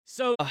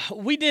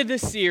We did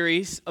this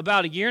series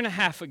about a year and a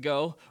half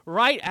ago,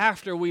 right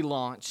after we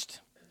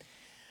launched.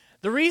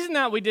 The reason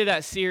that we did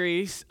that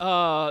series,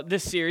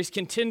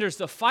 Contenders,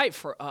 the Fight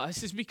for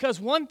Us, is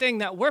because one thing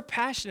that we're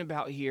passionate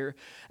about here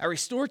at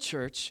Restore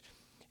Church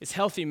is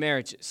healthy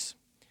marriages.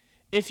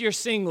 If you're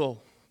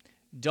single,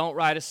 don't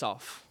write us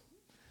off,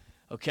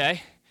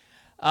 okay?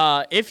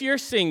 If you're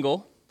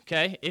single,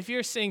 and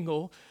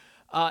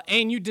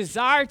you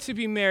desire to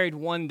be married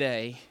one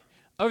day,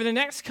 over the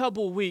next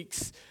couple of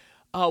weeks,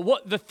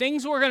 what the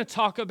things we're going to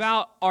talk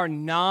about are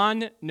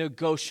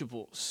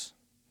non-negotiables.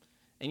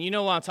 And you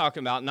know what I'm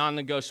talking about.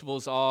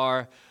 Non-negotiables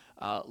are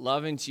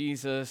loving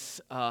Jesus,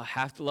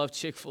 have to love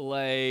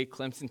Chick-fil-A,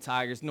 Clemson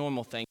Tigers,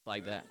 normal things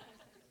like that.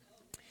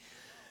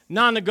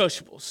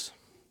 Non-negotiables.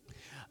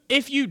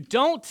 If you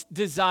don't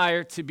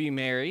desire to be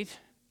married,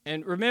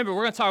 and remember,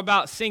 we're going to talk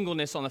about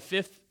singleness on the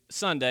 5th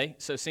Sunday,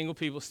 so single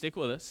people, stick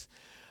with us.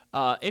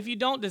 If you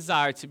don't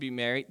desire to be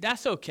married,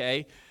 that's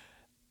okay.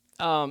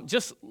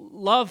 Just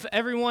love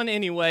everyone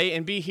anyway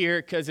and be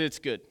here because it's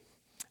good.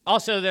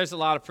 Also, there's a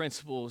lot of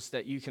principles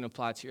that you can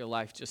apply to your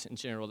life just in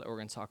general that we're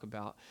going to talk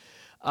about.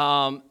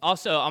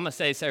 Also, I'm going to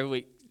say this every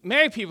week.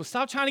 Married people,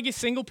 stop trying to get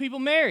single people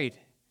married.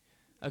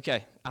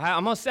 Okay,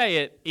 I'm going to say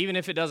it even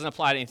if it doesn't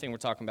apply to anything we're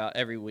talking about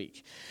every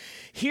week.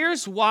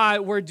 Here's why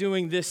we're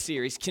doing this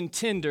series,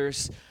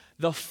 Contenders,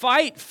 the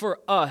Fight for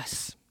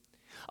Us.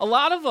 A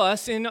lot of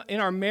us in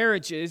our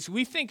marriages,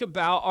 we think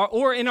about,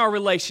 or in our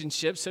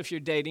relationships, so if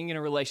you're dating in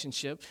a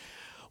relationship,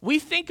 we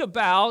think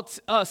about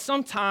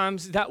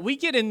sometimes that we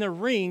get in the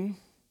ring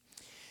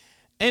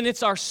and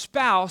it's our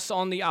spouse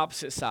on the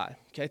opposite side.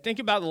 Okay, think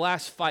about the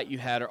last fight you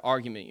had or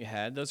argument you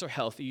had. Those are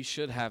healthy. You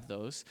should have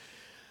those.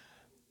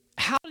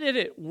 How did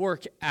it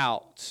work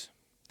out?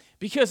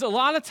 Because a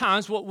lot of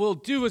times what we'll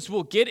do is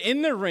we'll get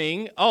in the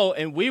ring,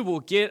 and we will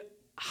get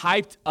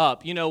hyped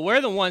up. You know, we're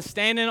the ones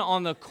standing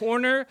on the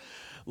corner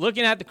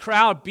looking at the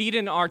crowd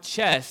beating our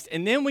chest,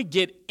 and then we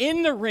get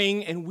in the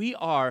ring and we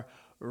are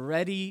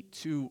ready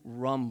to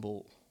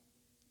rumble.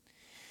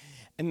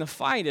 And the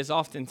fight is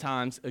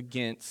oftentimes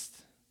against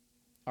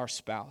our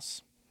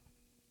spouse.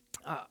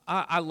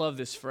 I love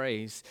this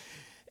phrase.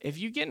 If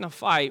you get in a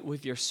fight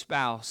with your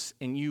spouse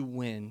and you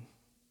win,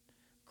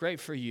 great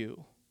for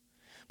you.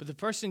 But the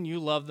person you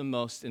love the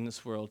most in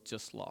this world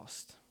just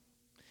lost.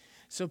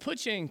 So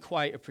put you in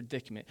quite a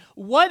predicament.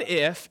 What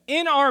if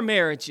in our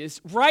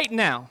marriages right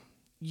now,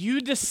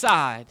 you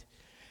decide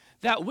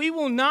that we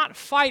will not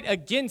fight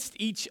against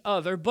each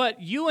other,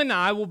 but you and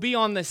I will be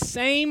on the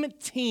same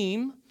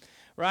team,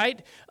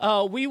 right?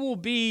 We will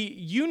be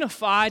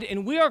unified,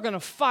 and we are going to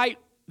fight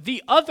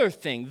the other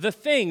thing,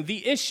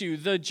 the issue,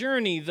 the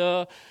journey,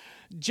 the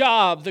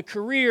job, the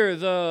career,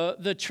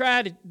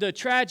 the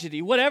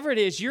tragedy, whatever it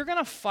is. You're going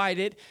to fight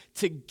it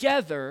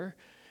together,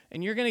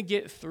 and you're going to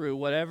get through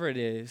whatever it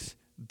is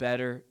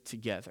better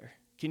together.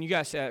 Can you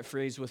guys say that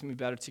phrase with me,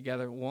 better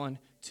together? 1,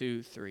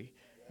 2, 3.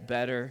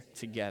 Better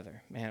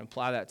together. Man,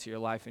 apply that to your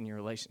life and your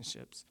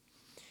relationships.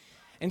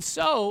 And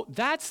so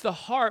that's the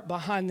heart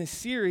behind this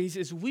series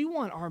is we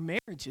want our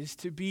marriages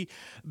to be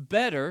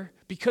better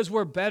because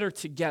we're better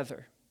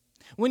together.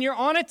 When you're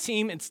on a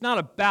team, it's not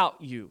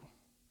about you,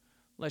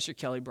 unless you're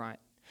Kelly Bryant.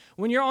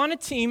 When you're on a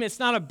team, it's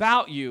not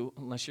about you,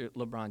 unless you're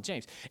LeBron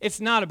James. It's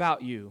not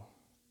about you.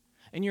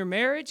 And your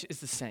marriage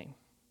is the same.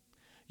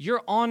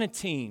 You're on a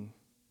team,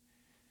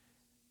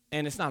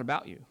 and it's not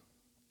about you.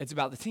 It's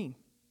about the team.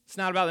 It's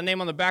not about the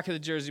name on the back of the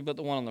jersey, but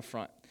the one on the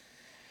front.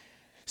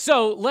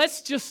 So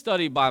let's just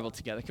study Bible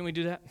together. Can we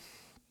do that?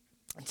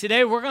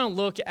 Today we're going to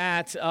look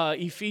at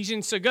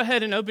Ephesians. So go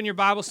ahead and open your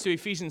Bibles to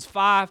Ephesians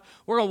 5.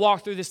 We're going to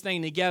walk through this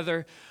thing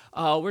together.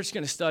 We're just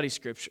going to study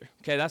Scripture.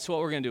 Okay, that's what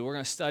we're going to do. We're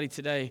going to study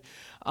today.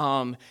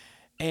 And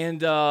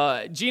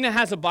Gina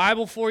has a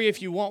Bible for you.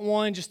 If you want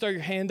one, just throw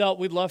your hand up.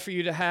 We'd love for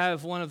you to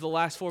have one of the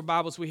last 4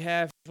 Bibles we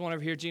have. There's one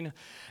over here, Gina.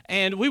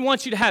 And we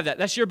want you to have that.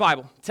 That's your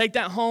Bible. Take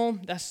that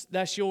home.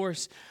 That's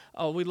yours.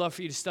 We'd love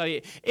for you to study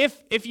it.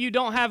 If you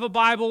don't have a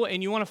Bible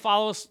and you want to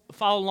follow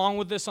along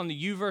with us on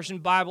the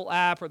YouVersion Bible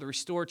app or the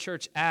Restore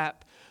Church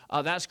app,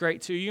 that's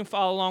great too. You can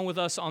follow along with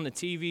us on the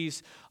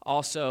TVs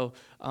also.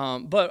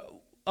 But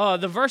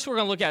the verse we're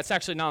going to look at is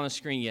actually not on the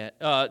screen yet.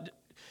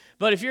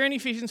 But if you're in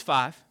Ephesians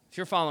 5, if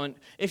you're following,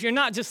 if you're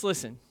not, just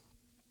listen.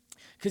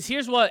 Because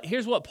here's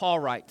what Paul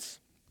writes.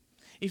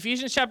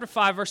 Ephesians chapter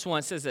 5, verse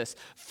 1 says this: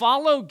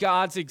 "Follow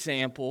God's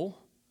example,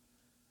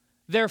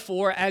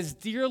 therefore, as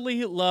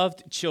dearly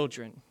loved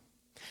children,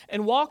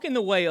 and walk in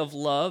the way of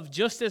love,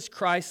 just as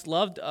Christ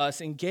loved us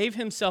and gave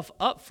himself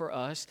up for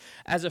us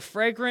as a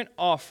fragrant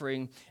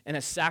offering and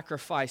a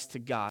sacrifice to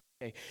God."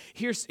 Okay,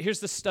 here's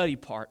the study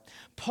part.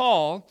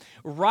 Paul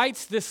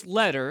writes this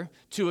letter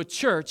to a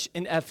church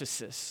in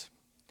Ephesus.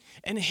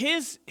 And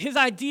his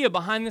idea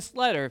behind this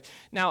letter,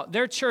 now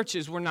their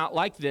churches were not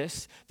like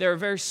this. They were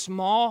very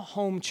small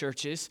home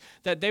churches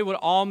that they would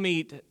all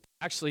meet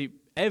actually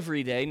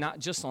every day, not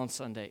just on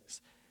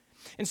Sundays.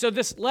 And so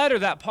this letter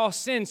that Paul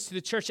sends to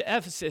the church at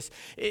Ephesus,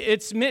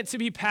 it's meant to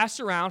be passed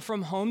around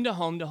from home to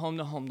home to home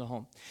to home to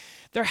home.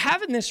 They're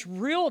having this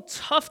real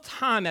tough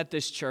time at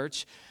this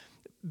church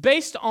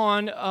based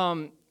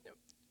on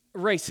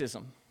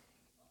racism.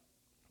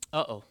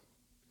 Uh-oh.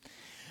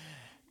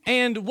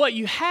 And what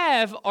you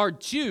have are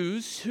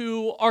Jews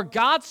who are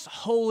God's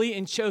holy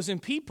and chosen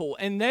people.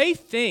 And they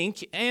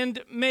think,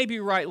 and maybe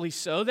rightly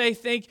so, they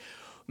think,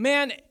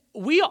 man,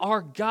 we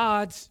are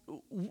God's,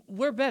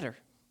 we're better.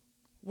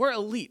 We're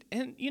elite.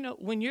 And,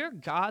 when you're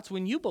God's,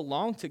 when you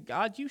belong to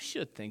God, you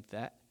should think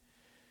that.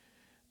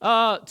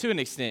 To an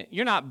extent.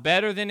 You're not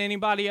better than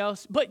anybody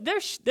else. But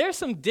there's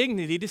some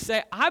dignity to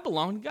say, I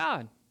belong to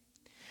God.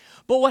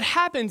 But what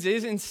happens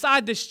is,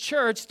 inside this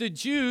church, the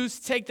Jews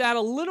take that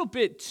a little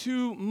bit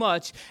too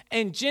much.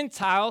 And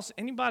Gentiles,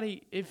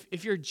 anybody,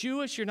 if you're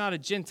Jewish, you're not a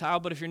Gentile.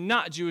 But if you're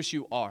not Jewish,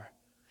 you are.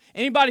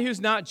 Anybody who's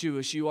not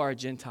Jewish, you are a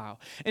Gentile.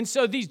 And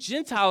so these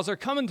Gentiles are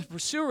coming to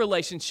pursue a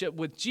relationship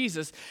with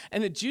Jesus,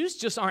 and the Jews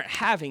just aren't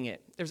having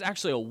it. There's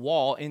actually a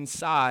wall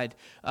inside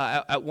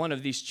at one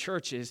of these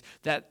churches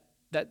that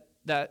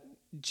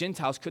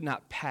Gentiles could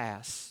not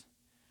pass.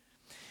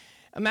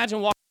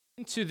 Imagine walking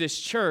into this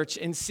church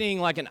and seeing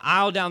like an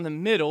aisle down the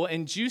middle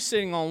and Jews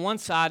sitting on one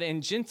side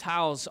and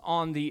Gentiles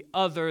on the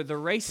other. The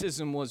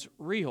racism was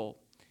real.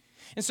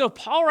 And so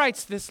Paul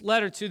writes this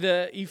letter to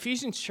the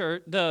Ephesian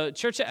church, the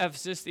church at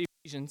Ephesus, the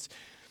Ephesians,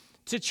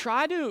 to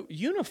try to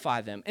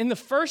unify them. And the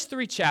first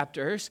 3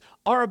 chapters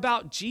are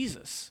about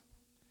Jesus.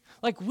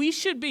 Like, we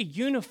should be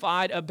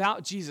unified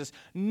about Jesus.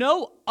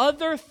 No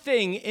other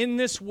thing in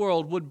this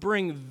world would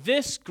bring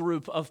this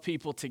group of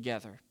people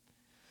together.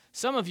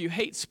 Some of you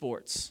hate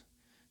sports.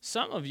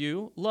 Some of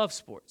you love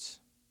sports.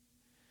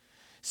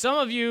 Some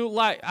of you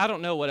I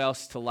don't know what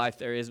else to life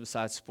there is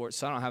besides sports,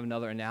 so I don't have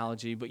another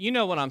analogy, but you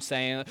know what I'm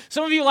saying.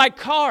 Some of you like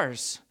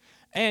cars,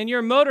 and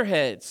you're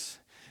motorheads.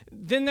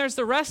 Then there's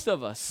the rest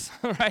of us,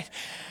 right?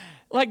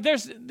 Like,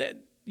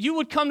 you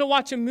would come to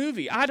watch a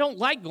movie. I don't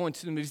like going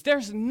to the movies.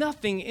 There's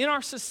nothing in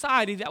our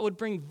society that would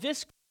bring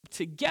this group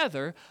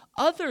together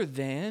other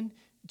than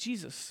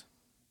Jesus.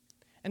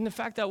 And the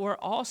fact that we're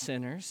all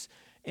sinners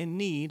in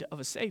need of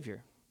a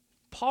Savior.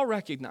 Paul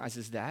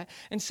recognizes that.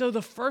 And so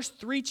the first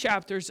 3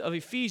 chapters of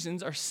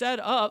Ephesians are set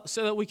up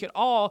so that we can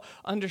all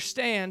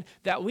understand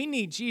that we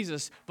need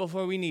Jesus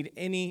before we need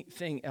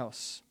anything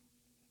else.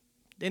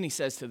 Then he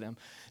says to them,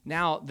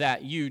 now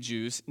that you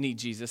Jews need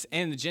Jesus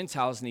and the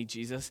Gentiles need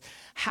Jesus,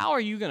 how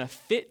are you going to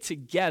fit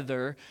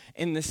together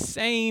in the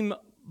same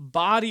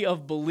body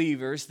of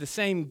believers, the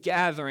same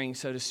gathering,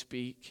 so to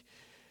speak,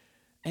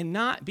 and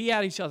not be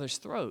at each other's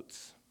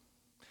throats?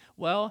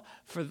 Well,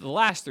 for the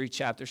last 3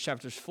 chapters,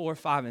 chapters 4,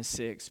 5, and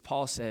 6,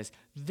 Paul says,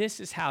 this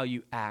is how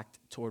you act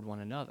toward one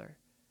another.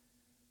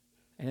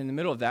 And in the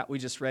middle of that, we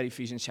just read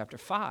Ephesians chapter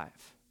 5.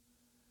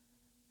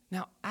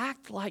 Now,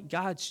 act like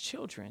God's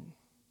children.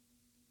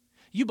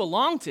 You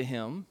belong to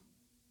him,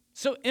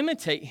 so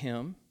imitate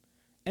him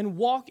and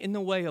walk in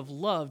the way of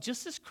love,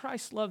 just as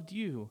Christ loved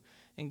you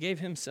and gave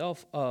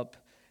himself up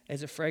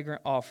as a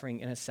fragrant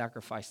offering and a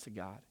sacrifice to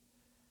God.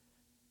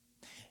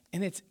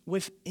 And it's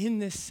within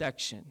this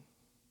section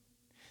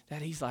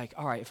that he's like,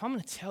 all right, if I'm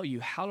going to tell you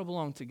how to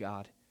belong to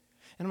God,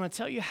 and I'm going to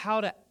tell you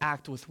how to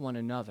act with one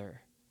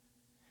another,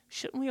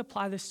 shouldn't we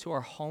apply this to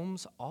our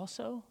homes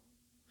also?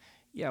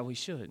 Yeah, we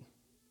should.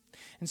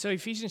 And so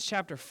Ephesians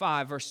chapter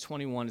 5, verse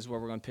 21 is where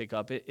we're going to pick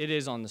up. It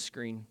is on the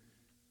screen.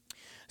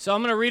 So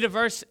I'm going to read a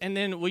verse, and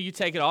then will you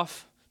take it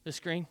off the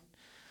screen?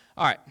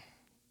 All right.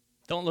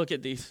 Don't look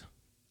at these.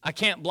 I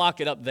can't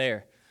block it up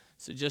there.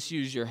 So just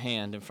use your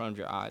hand in front of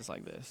your eyes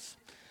like this.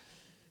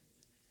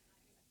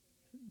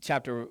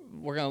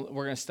 We're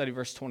going to study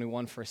verse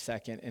 21 for a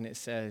second, and it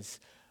says,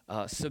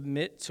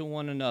 submit to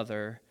one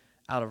another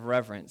out of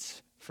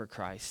reverence for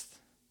Christ.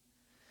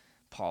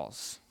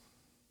 Pause.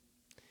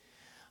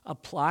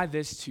 Apply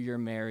this to your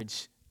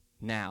marriage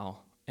now,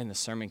 and the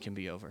sermon can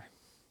be over.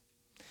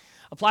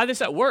 Apply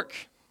this at work,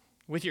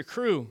 with your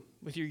crew,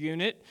 with your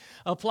unit.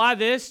 Apply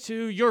this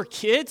to your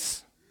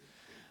kids,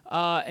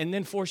 and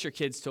then force your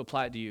kids to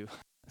apply it to you.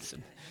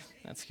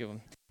 That's a good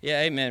one.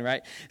 Yeah, amen,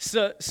 right?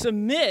 So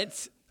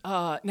submit.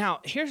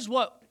 Now, here's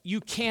what you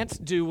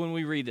can't do when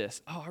we read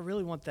this. Oh, I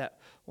really want that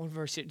one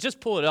verse here. Just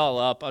pull it all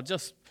up. We'll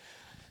just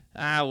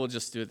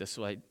do it this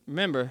way.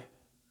 Remember,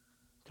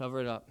 cover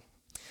it up.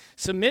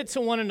 Submit to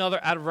one another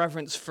out of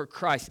reverence for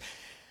Christ.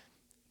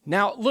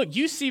 Now, look,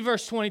 you see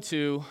verse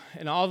 22,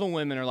 and all the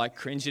women are like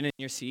cringing in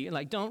your seat.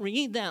 Like, don't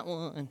read that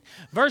one.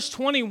 Verse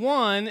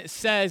 21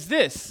 says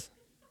this.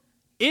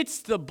 It's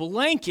the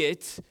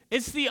blanket,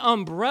 it's the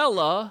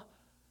umbrella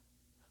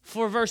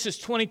for verses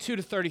 22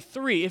 to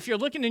 33. If you're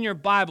looking in your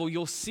Bible,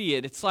 you'll see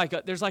it. It's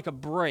like there's like a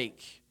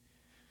break.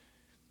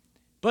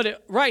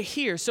 But right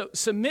here, so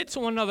submit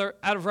to one another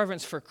out of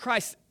reverence for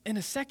Christ. In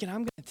a second, I'm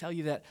going to tell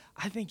you that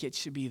I think it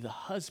should be the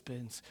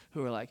husbands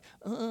who are like,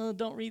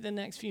 don't read the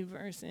next few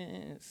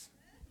verses.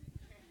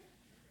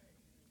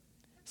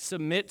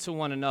 Submit to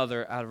one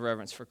another out of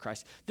reverence for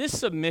Christ. This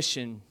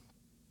submission,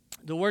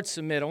 the word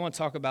submit, I want to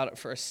talk about it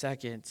for a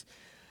second.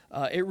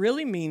 It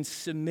really means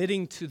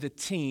submitting to the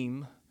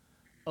team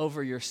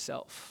over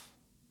yourself.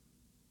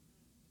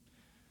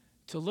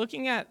 To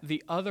looking at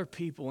the other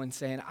people and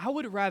saying, I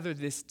would rather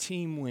this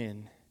team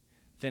win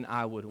then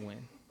I would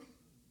win.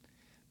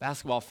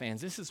 Basketball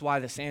fans, this is why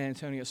the San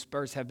Antonio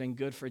Spurs have been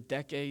good for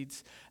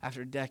decades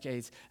after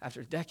decades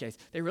after decades.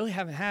 They really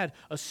haven't had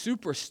a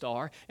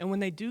superstar, and when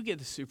they do get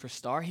the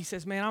superstar, he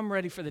says, man, I'm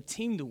ready for the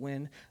team to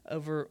win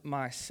over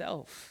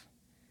myself.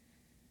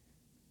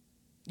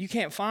 You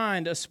can't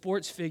find a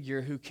sports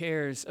figure who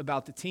cares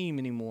about the team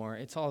anymore.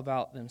 It's all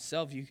about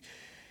themselves.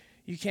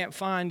 You can't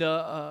find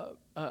a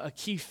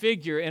key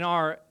figure in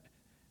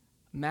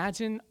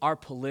imagine our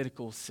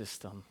political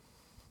system.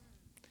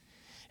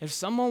 If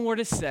someone were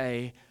to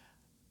say,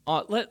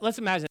 let's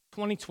imagine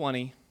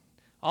 2020,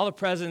 all the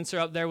presidents are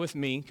up there with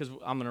me because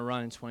I'm going to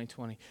run in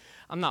 2020.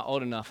 I'm not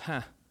old enough,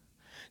 huh?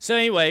 So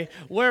anyway,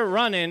 we're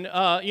running,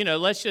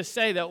 let's just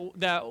say that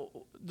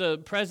the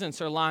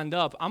presidents are lined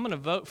up. I'm going to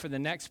vote for the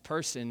next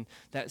person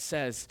that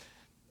says,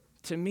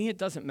 to me, it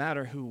doesn't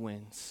matter who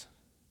wins.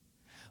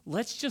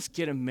 Let's just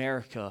get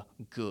America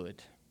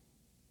good.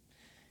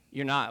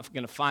 You're not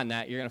going to find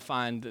that. You're going to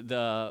find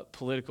the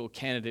political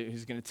candidate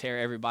who's going to tear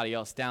everybody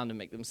else down to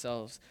make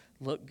themselves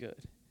look good.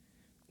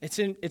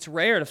 It's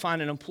rare to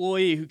find an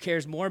employee who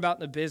cares more about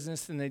the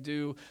business than they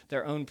do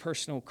their own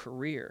personal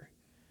career.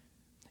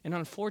 And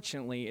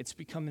unfortunately, it's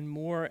becoming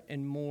more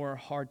and more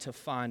hard to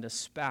find a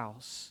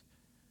spouse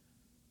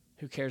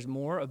who cares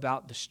more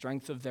about the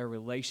strength of their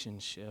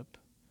relationship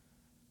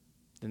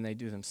than they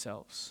do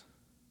themselves.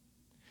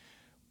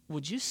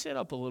 Would you sit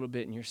up a little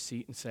bit in your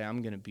seat and say,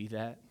 I'm going to be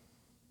that?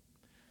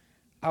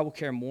 I will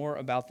care more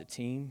about the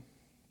team.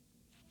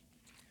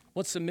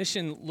 What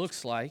submission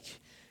looks like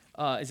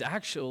is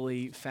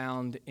actually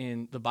found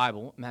in the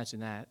Bible.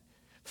 Imagine that.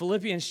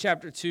 Philippians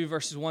chapter 2,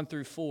 verses 1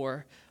 through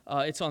 4.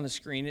 It's on the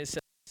screen. It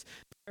says,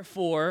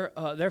 Therefore,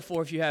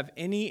 if you have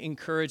any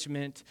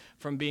encouragement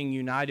from being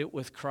united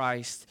with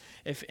Christ,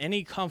 if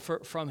any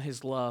comfort from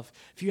his love,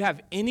 if you have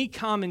any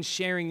common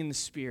sharing in the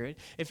Spirit,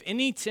 if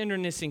any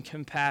tenderness and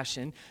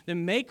compassion,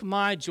 then make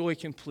my joy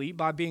complete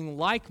by being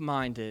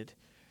like-minded,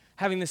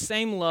 having the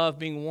same love,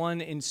 being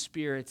one in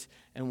spirit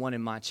and one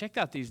in mind. Check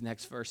out these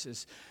next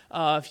verses.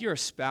 If you're a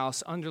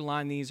spouse,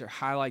 underline these or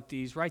highlight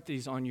these. Write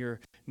these on your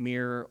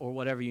mirror or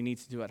whatever you need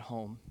to do at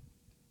home.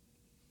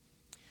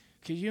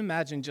 Could you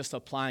imagine just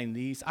applying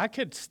these? I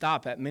could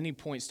stop at many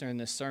points during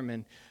this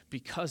sermon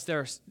because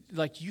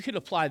you could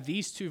apply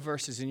these two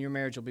verses and your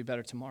marriage will be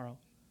better tomorrow.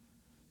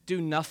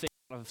 Do nothing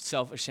out of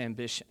selfish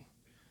ambition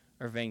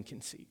or vain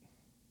conceit.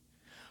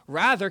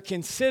 Rather,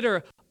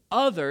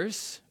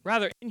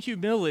 in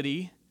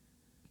humility,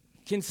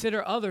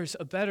 consider others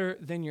better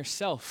than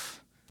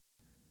yourself,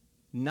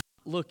 not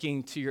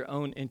looking to your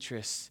own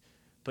interests,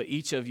 but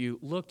each of you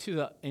look to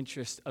the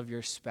interest of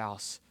your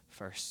spouse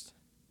first.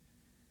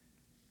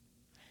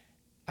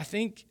 I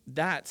think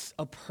that's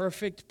a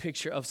perfect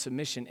picture of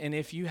submission. And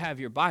if you have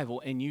your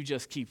Bible and you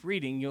just keep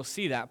reading, you'll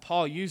see that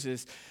Paul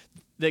uses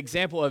the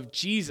example of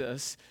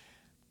Jesus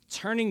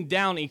turning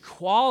down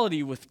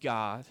equality with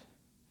God,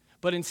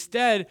 but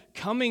instead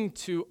coming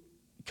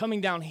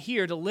down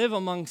here to live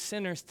among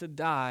sinners to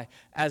die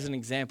as an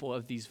example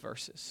of these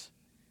verses.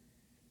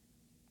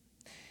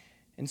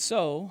 And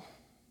so,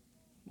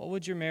 what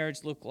would your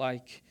marriage look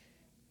like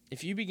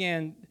if you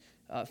began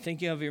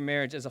thinking of your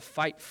marriage as a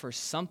fight for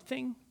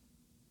something,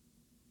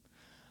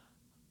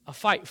 a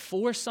fight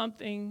for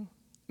something?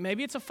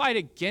 Maybe it's a fight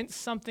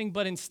against something,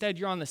 but instead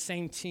you're on the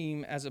same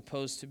team as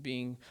opposed to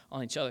being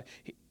on each other.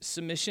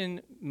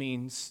 Submission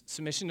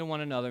to one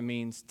another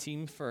means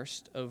team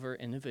first over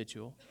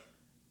individual.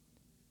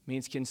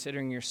 Means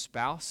considering your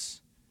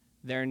spouse,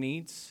 their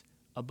needs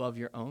above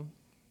your own.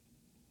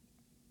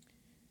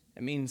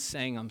 It means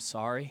saying, I'm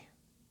sorry.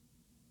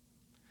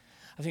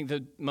 I think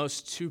the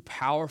most two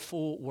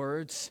powerful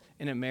words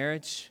in a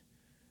marriage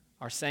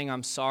are saying,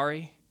 I'm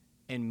sorry,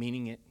 and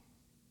meaning it.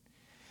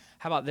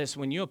 How about this?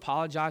 When you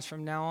apologize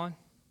from now on,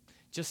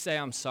 just say,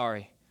 I'm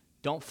sorry.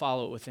 Don't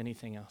follow it with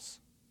anything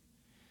else.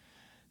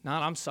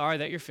 Not, I'm sorry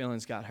that your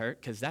feelings got hurt,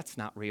 because that's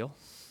not real.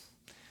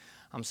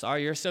 I'm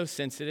sorry you're so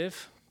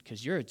sensitive,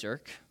 because you're a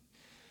jerk.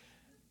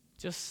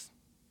 Just,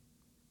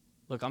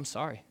 look, I'm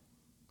sorry.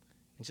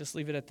 And just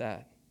leave it at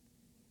that.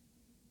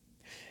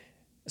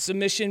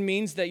 Submission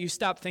means that you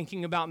stop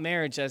thinking about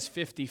marriage as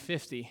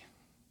 50-50.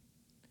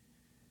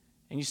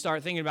 And you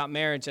start thinking about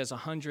marriage as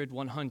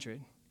 100-100.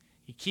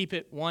 You keep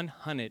it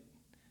 100,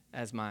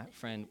 as my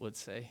friend would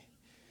say.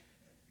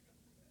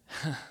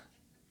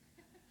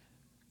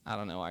 I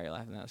don't know why you're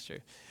laughing. That's true.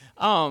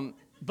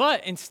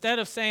 But instead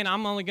of saying,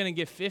 I'm only going to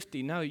give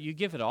 50, no, you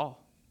give it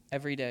all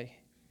every day.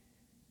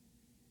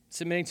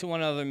 Submitting to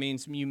one another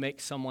means you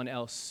make someone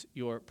else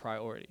your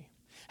priority.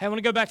 Hey, I want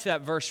to go back to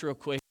that verse real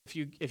quick.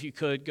 If you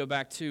could, go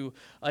back to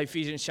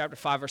Ephesians chapter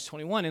 5, verse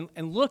 21,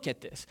 and look at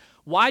this.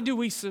 Why do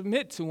we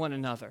submit to one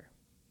another?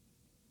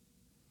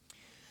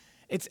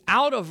 It's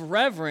out of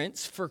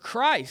reverence for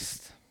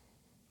Christ.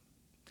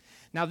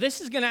 Now,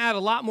 this is going to add a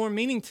lot more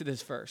meaning to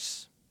this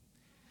verse.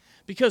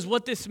 Because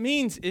what this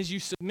means is you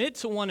submit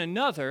to one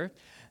another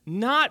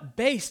not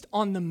based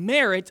on the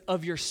merit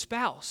of your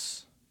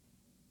spouse.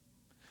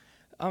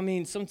 I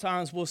mean,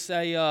 sometimes we'll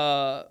say,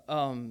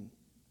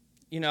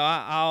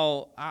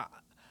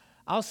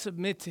 I'll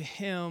submit to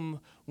him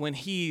when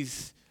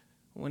he's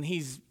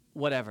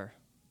whatever,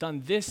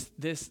 done this,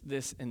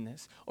 and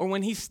this. Or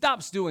when he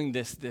stops doing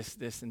this,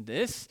 and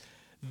this,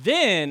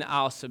 then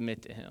I'll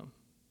submit to him.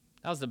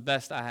 That was the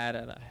best I had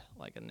at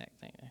a neck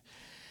thing.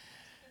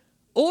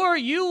 Or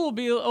you will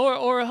be,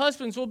 or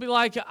husbands will be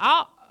like,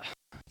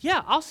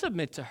 I'll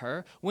submit to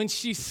her when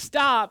she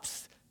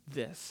stops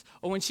this,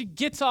 or when she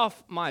gets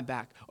off my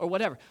back, or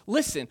whatever.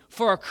 Listen,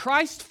 for a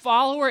Christ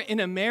follower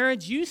in a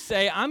marriage, you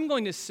say, I'm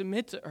going to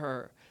submit to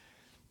her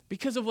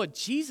because of what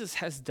Jesus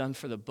has done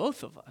for the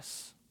both of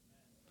us.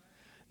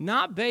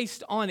 Not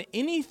based on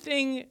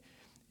anything.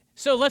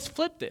 So let's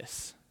flip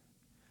this.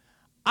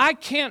 I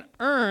can't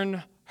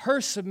earn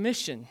her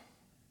submission.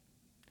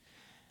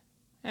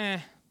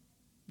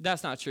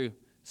 That's not true.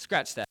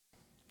 Scratch that.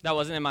 That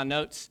wasn't in my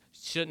notes.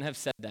 Shouldn't have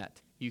said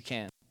that. You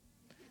can.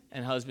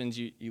 And husbands,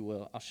 you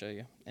will. I'll show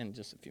you in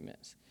just a few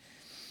minutes.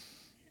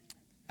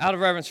 Out of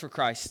reverence for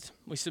Christ,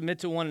 we submit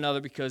to one another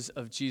because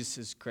of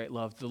Jesus' great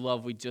love. The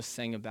love we just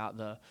sang about,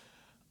 the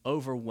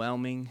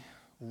overwhelming,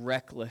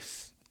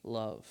 reckless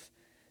love.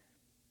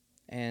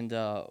 And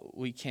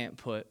we can't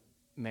put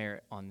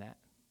merit on that.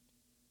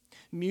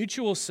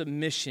 Mutual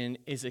submission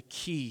is a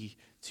key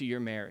to your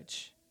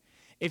marriage.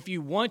 If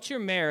you want your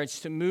marriage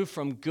to move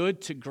from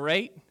good to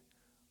great,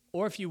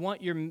 or if you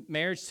want your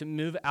marriage to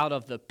move out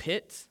of the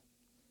pit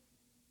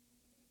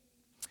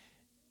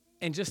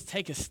and just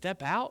take a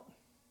step out,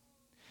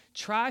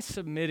 try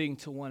submitting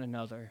to one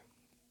another.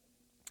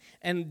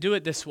 And do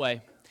it this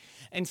way.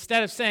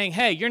 Instead of saying,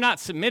 hey, you're not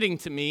submitting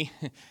to me,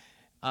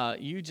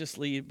 you just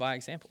lead by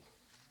example.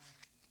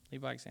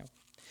 Lead by example.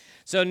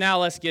 So now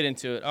let's get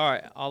into it. All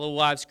right, all the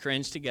wives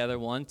cringe together.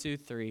 1, 2,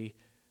 3.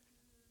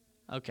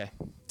 Okay.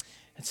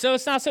 And so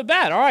it's not so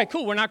bad. All right,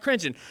 cool. We're not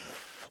cringing.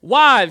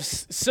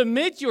 Wives,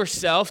 submit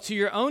yourself to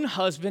your own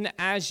husband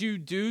as you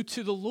do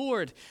to the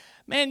Lord.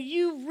 Man,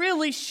 you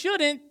really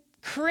shouldn't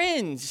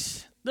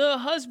cringe. The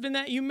husband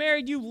that you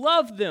married, you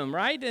love them,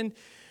 right?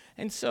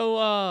 And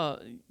so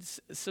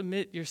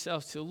submit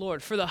yourself to the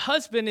Lord. For the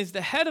husband is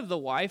the head of the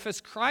wife,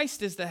 as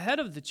Christ is the head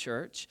of the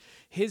church,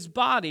 his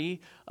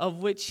body, of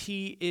which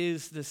he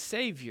is the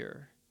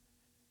Savior.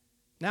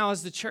 Now,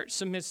 as the church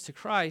submits to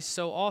Christ,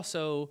 so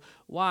also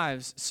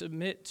wives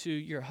submit to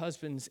your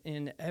husbands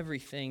in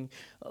everything.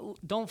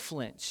 Don't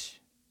flinch.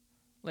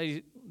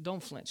 Ladies,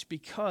 don't flinch,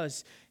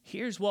 because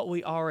here's what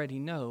we already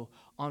know.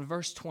 On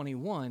verse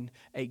 21,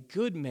 a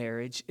good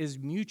marriage is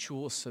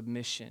mutual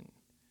submission.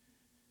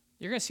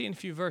 You're going to see in a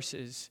few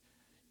verses,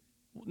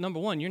 number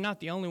one, you're not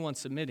the only one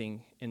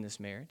submitting in this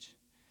marriage.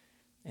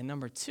 And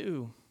number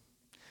two,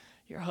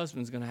 your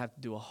husband's going to have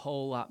to do a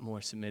whole lot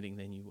more submitting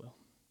than you will.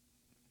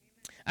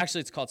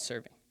 Actually, it's called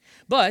serving.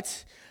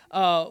 But,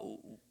 so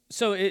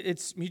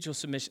it's mutual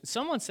submission.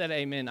 Someone said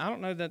amen. I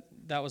don't know that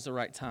that was the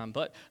right time,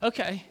 but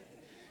okay.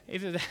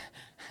 Either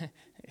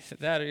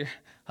that or your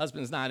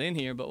husband's not in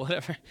here, but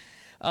whatever.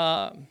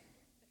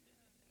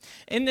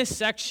 In this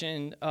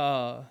section,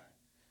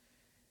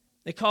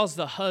 it calls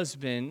the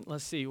husband,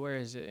 let's see, where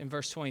is it? In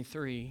verse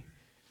 23,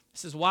 it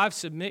says, wives,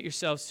 submit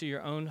yourselves to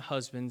your own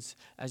husbands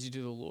as you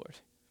do the Lord.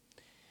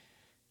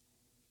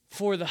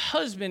 For the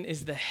husband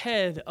is the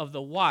head of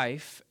the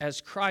wife,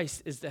 as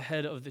Christ is the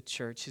head of the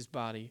church, his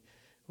body,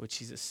 which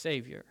he's a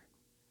Savior.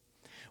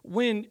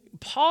 When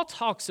Paul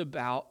talks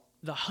about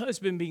the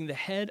husband being the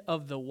head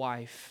of the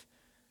wife,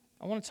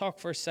 I want to talk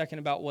for a second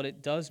about what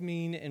it does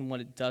mean and what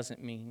it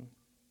doesn't mean.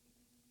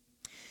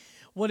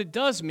 What it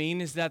does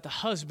mean is that the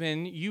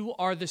husband, you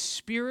are the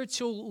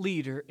spiritual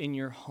leader in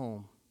your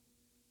home.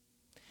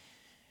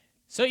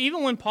 So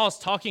even when Paul's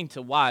talking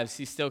to wives,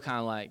 he's still kind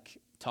of like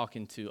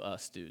talking to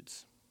us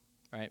dudes,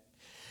 right?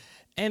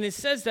 And it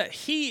says that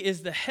he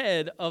is the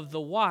head of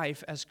the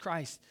wife as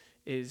Christ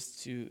is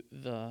to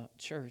the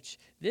church.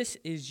 This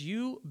is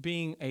you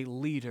being a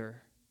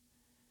leader,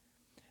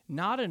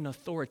 not an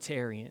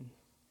authoritarian.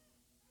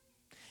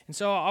 And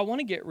so I want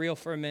to get real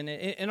for a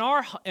minute. In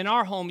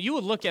our home, you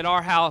would look at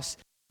our house,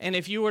 and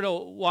if you were to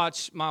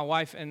watch my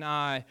wife and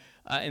I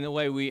in the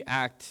way we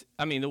act,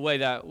 I mean, the way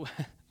that,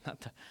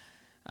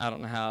 I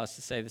don't know how else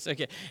to say this.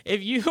 Okay,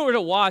 if you were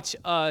to watch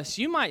us,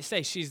 you might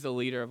say she's the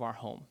leader of our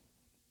home.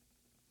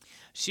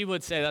 She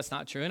would say that's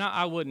not true, and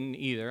I wouldn't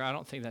either. I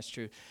don't think that's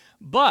true.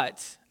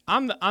 But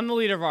I'm the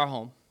leader of our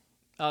home.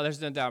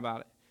 There's no doubt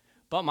about it.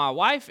 But my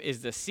wife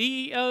is the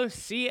CEO,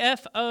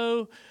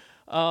 CFO,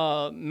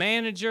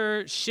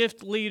 manager,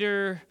 shift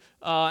leader,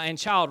 and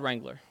child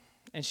wrangler.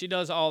 And she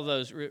does all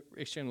those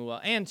extremely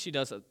well. And she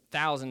does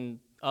 1,000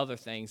 other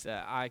things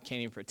that I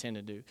can't even pretend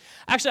to do.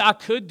 Actually, I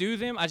could do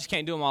them. I just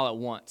can't do them all at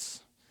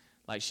once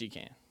like she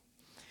can.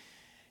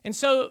 And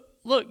so,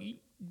 look, to be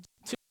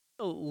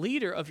a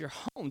leader of your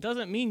home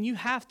doesn't mean you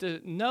have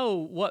to know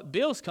what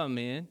bills come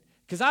in,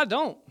 because I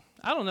don't.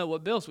 I don't know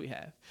what bills we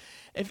have.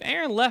 If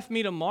Erin left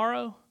me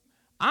tomorrow,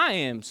 I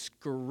am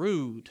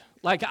screwed.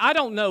 Like, I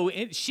don't know.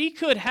 She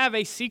could have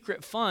a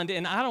secret fund,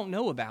 and I don't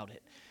know about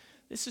it.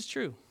 This is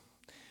true.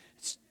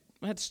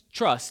 That's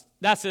trust.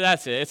 That's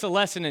it. It's a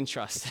lesson in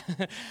trust.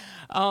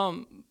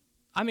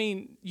 I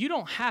mean, you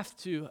don't have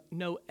to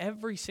know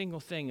every single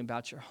thing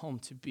about your home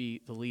to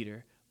be the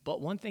leader,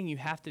 but one thing you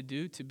have to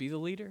do to be the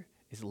leader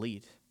is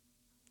lead.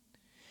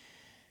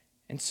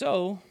 And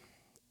so,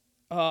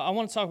 I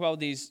want to talk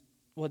about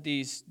what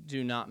these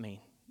do not mean.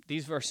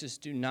 These verses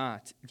do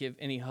not give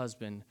any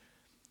husband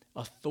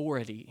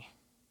authority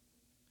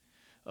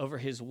over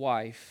his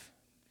wife,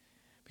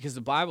 because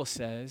the Bible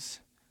says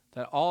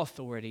that all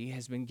authority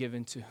has been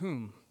given to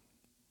whom?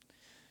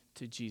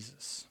 To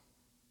Jesus.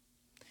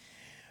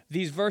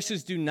 These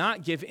verses do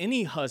not give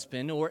any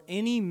husband or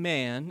any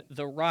man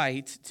the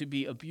right to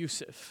be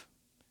abusive.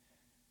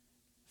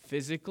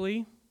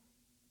 Physically,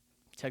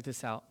 check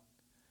this out,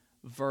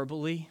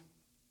 verbally.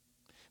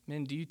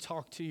 Men, do you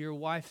talk to your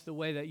wife the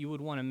way that you would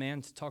want a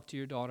man to talk to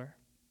your daughter?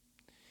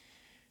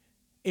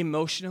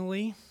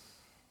 Emotionally,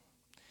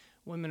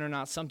 women are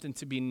not something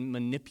to be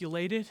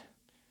manipulated.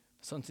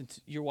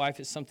 Your wife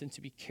is something to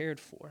be cared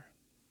for.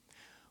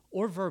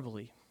 Or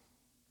verbally.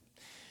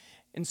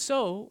 And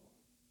so,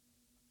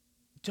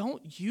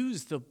 don't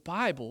use the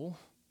Bible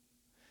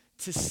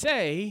to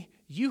say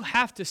you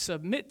have to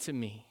submit to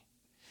me.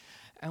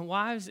 And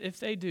wives, if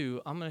they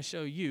do, I'm going to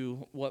show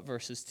you what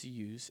verses to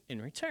use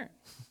in return.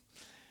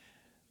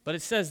 But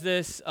it says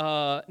this,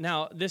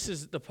 now this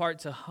is the part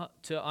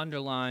to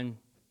underline.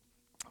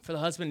 For the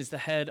husband is the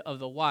head of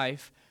the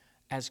wife,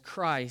 as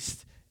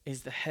Christ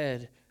is the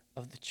head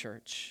of the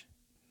church.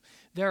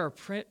 There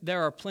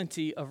are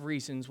plenty of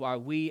reasons why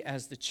we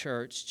as the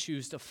church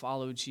choose to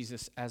follow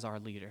Jesus as our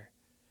leader.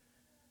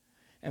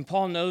 And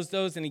Paul knows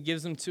those, and he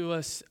gives them to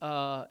us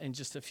in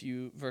just a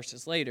few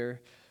verses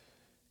later.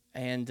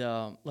 And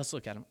let's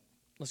look at them.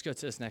 Let's go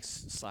to this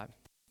next slide.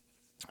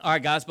 All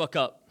right, guys, buck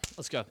up.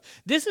 Let's go.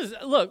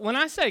 Look, when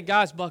I say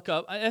guys, buck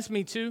up, that's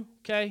me too,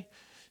 okay?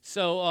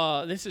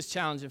 So this is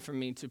challenging for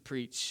me to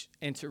preach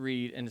and to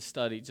read and to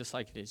study, just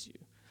like it is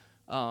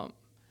you.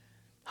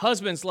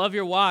 Husbands, love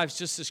your wives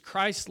just as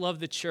Christ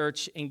loved the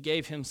church and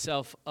gave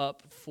himself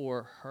up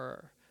for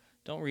her.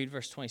 Don't read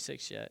verse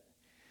 26 yet.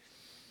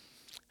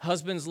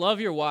 Husbands, love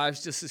your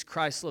wives just as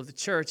Christ loved the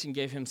church and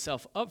gave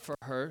himself up for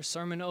her.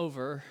 Sermon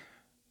over.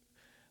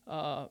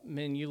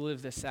 Men, you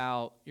live this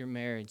out. Your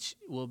marriage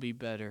will be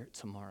better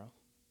tomorrow.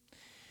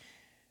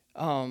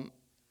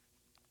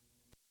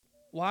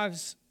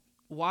 Wives,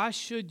 why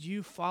should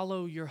you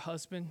follow your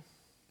husband?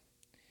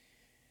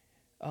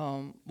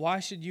 Why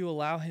should you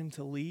allow him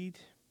to lead?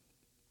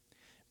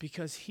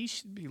 Because he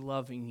should be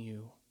loving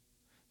you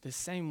the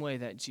same way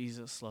that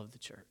Jesus loved the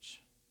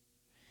church.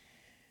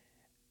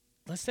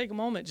 Let's take a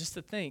moment just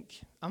to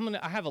think.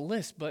 I have a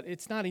list, but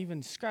it's not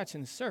even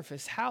scratching the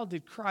surface. How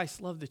did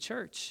Christ love the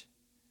church?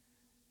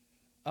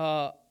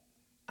 How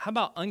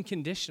about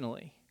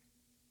unconditionally?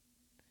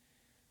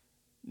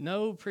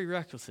 No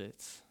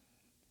prerequisites.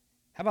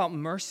 How about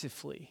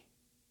mercifully?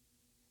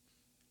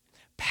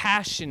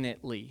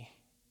 Passionately?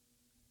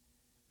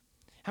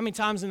 How many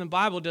times in the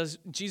Bible does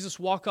Jesus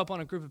walk up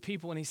on a group of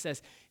people and he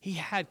says he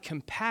had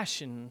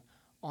compassion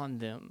on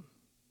them?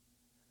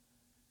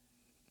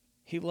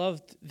 He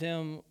loved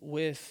them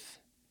without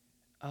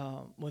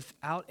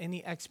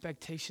any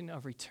expectation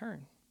of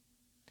return.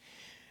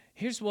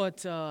 Here's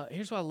what I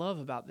love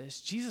about this.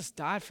 Jesus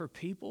died for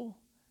people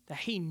that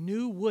he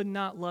knew would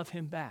not love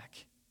him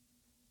back.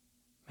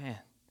 Man,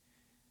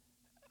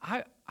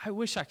 I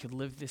wish I could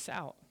live this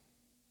out,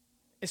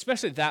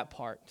 especially that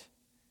part.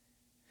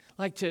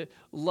 Like to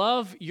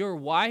love your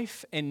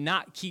wife and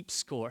not keep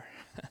score.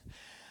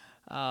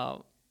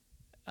 I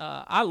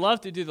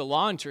love to do the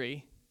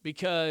laundry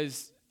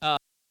because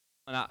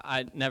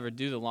I never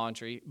do the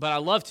laundry, but I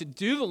love to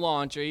do the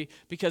laundry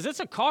because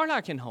it's a card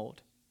I can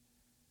hold.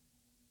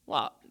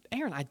 Well,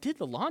 Aaron, I did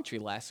the laundry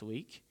last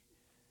week.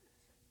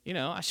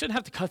 I shouldn't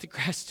have to cut the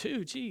grass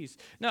too. Jeez.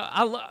 No,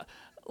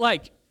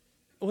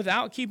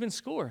 without keeping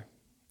score.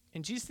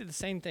 And Jesus did the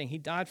same thing. He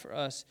died for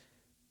us,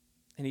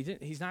 and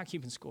he's not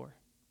keeping score.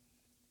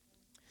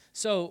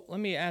 So let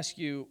me ask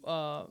you,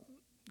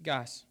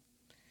 guys,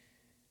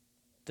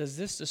 does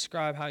this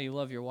describe how you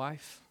love your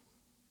wife?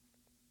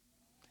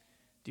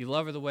 Do you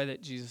love her the way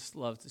that Jesus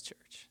loved the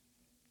church?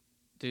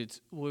 Dudes,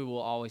 we will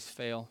always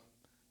fail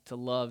to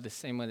love the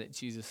same way that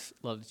Jesus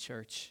loved the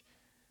church,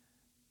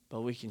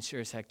 but we can sure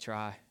as heck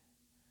try.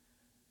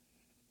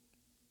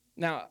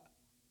 Now,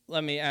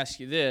 let me ask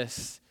you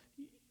this.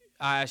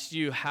 I asked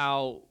you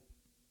how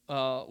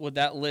would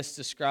that list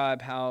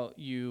describe how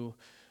you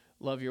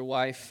love your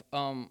wife?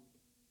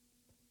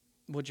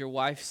 Would your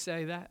wife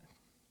say that?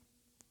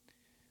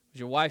 Would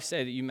your wife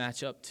say that you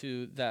match up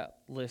to that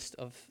list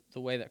of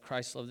the way that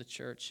Christ loved the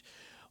church?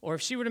 Or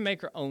if she were to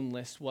make her own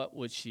list, what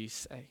would she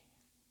say?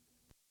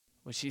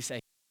 Would she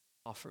say,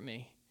 offer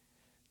me?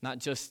 Not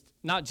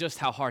just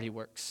how hard he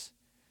works.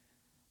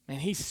 Man,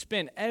 he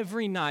spent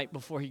every night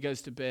before he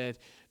goes to bed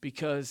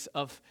because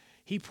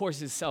he pours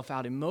himself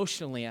out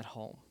emotionally at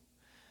home.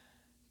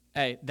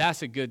 Hey,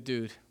 that's a good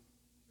dude.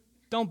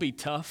 Don't be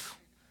tough.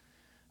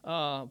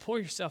 Pour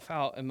yourself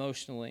out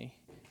emotionally.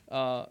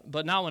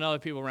 But not when other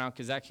people are around,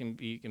 because that can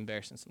be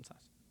embarrassing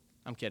sometimes.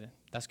 I'm kidding.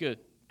 That's good.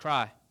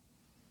 Cry.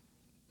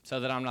 so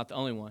that I'm not the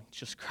only one.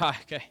 Just cry,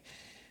 okay?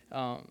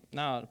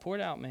 No, pour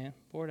it out, man.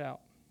 Pour it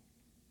out.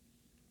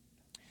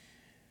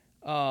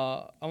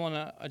 I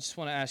just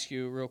want to ask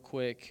you real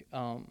quick.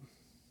 How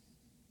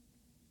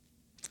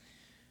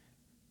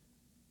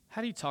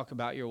do you talk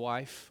about your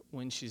wife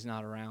when she's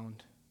not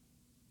around?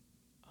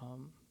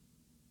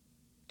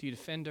 Do you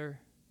defend her?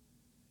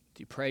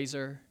 Do you praise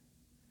her?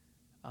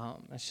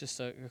 That's just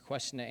a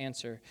question to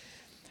answer.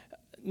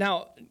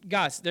 Now,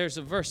 guys, there's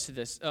a verse to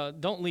this.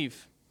 Don't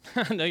leave.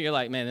 I know you're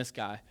like, man, this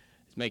guy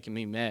is making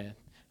me mad.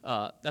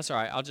 That's all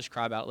right. I'll just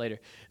cry about it later.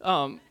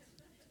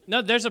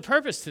 No, there's a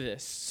purpose to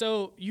this.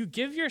 So you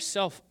give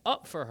yourself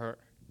up for her.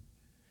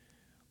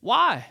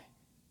 Why?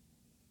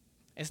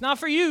 It's not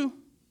for you.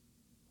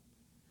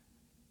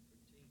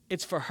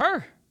 It's for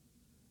her.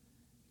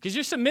 Because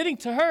you're submitting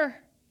to her,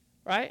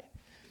 right?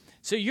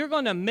 So you're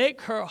going to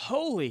make her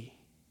holy.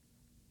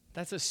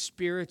 That's a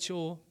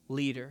spiritual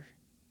leader.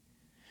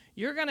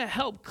 You're going to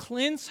help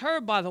cleanse her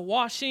by the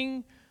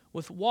washing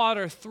with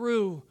water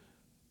through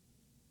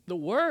the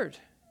word.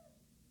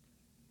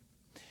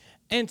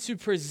 And to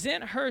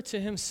present her to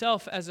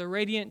himself as a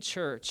radiant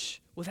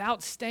church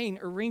without stain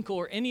or wrinkle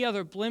or any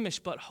other blemish,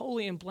 but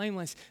holy and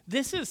blameless.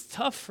 This is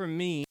tough for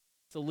me,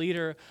 the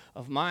leader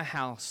of my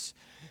house.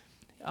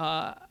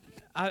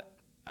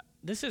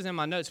 This is in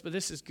my notes, but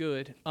this is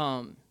good.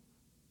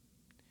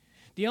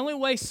 The only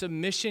way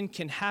submission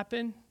can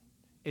happen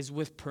is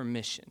with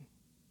permission.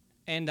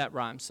 And that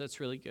rhymes, so that's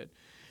really good.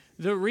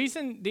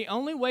 The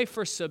only way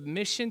for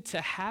submission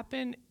to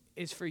happen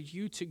is for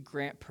you to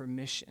grant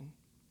permission.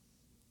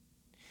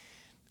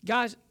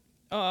 Guys,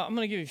 I'm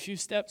going to give you a few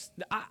steps.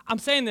 I'm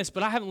saying this,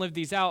 but I haven't lived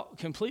these out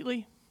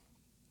completely.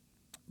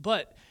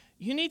 But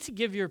you need to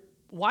give your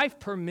wife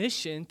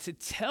permission to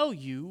tell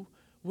you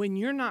when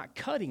you're not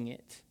cutting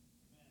it.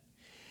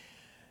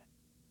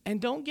 And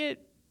don't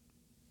get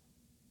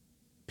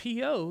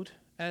PO'd,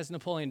 as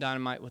Napoleon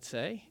Dynamite would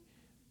say,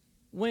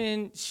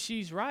 when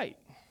she's right.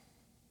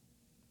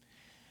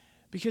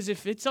 Because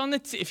if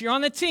you're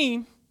on the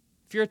team,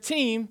 if you're a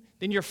team,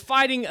 then you're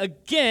fighting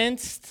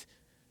against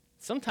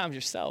sometimes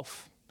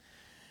yourself.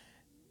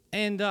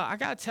 And I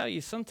got to tell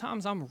you,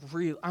 sometimes I'm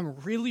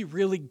really,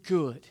 really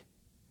good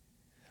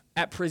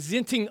at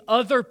presenting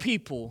other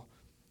people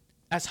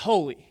as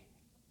holy.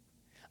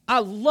 I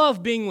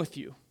love being with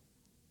you.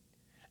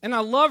 And I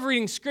love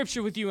reading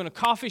scripture with you in a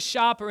coffee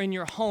shop or in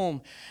your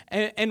home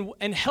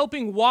and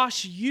helping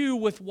wash you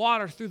with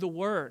water through the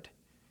word.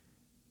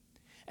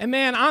 And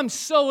man, I'm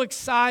so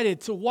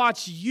excited to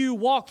watch you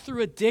walk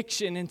through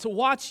addiction and to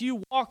watch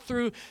you walk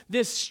through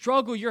this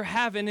struggle you're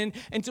having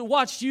and to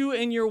watch you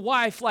and your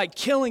wife like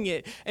killing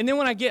it. And then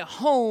when I get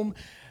home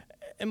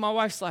and my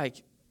wife's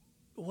like,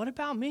 what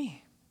about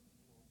me?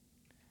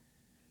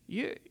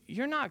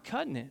 You're not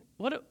cutting it.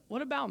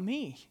 What about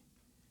me?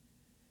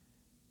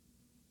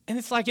 And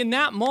it's like in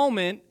that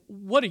moment,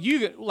 what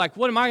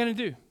am I going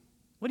to do?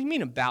 What do you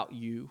mean about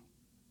you?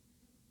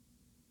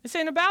 This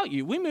ain't about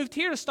you. We moved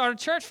here to start a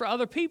church for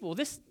other people.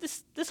 This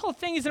whole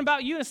thing isn't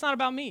about you and it's not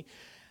about me.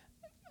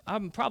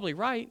 I'm probably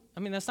right. I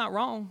mean, that's not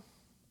wrong.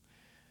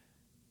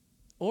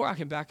 Or I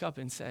can back up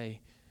and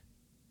say,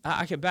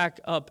 I can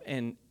back up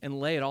and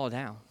lay it all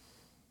down.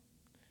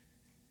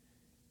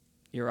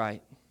 You're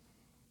right.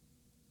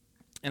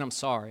 And I'm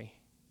sorry.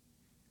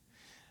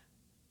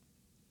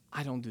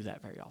 I don't do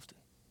that very often.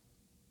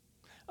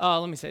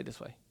 Let me say it this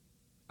way.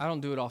 I don't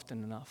do it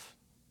often enough.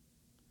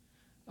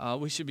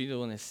 We should be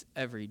doing this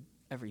every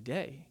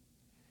day.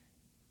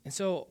 And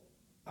so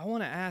I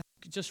want to ask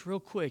just real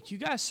quick, you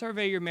guys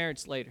survey your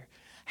marriage later.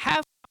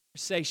 Have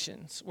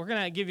conversations. We're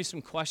going to give you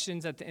some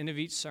questions at the end of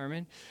each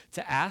sermon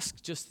to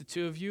ask, just the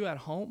two of you at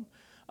home.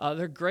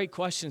 They're great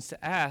questions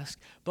to ask.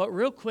 But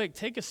real quick,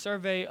 take a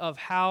survey of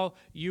how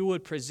you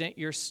would present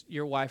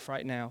your wife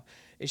right now.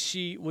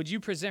 Would you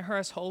present her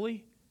as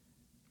holy?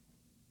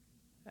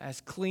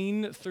 As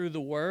clean through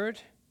the word?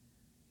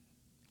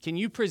 Can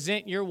you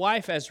present your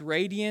wife as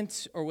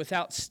radiant or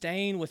without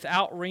stain,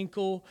 without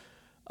wrinkle,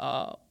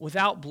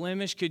 without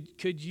blemish?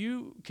 Could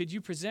you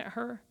present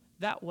her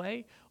that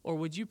way? Or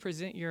would you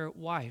present your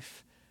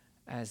wife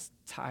as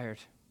tired,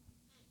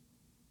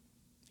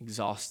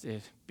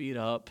 exhausted, beat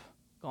up,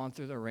 gone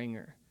through the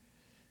ringer?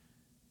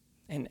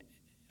 And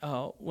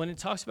when it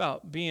talks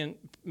about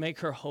make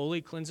her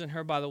holy, cleansing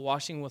her by the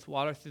washing with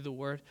water through the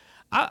word,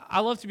 I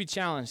love to be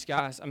challenged,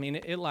 guys. I mean,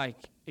 it like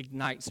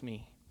ignites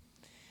me.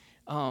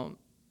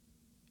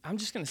 I'm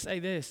just going to say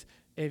this.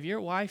 If your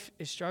wife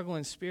is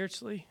struggling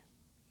spiritually,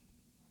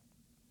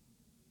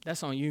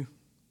 that's on you.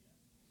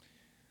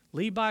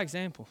 Lead by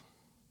example,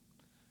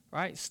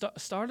 right?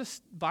 Start a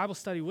Bible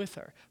study with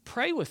her.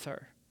 Pray with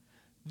her.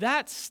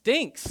 That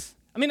stinks.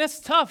 I mean, that's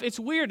tough. It's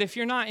weird if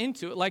you're not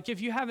into it. Like if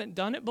you haven't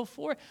done it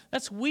before,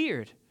 that's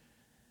weird.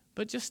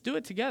 But just do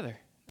it together.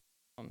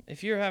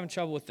 If you're having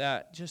trouble with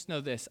that, just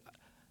know this.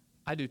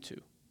 I do too.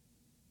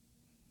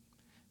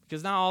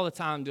 Because not all the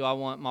time do I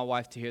want my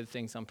wife to hear the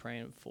things I'm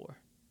praying for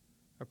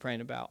or praying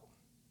about.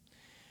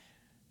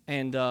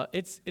 And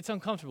it's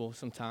uncomfortable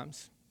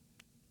sometimes.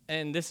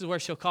 And this is where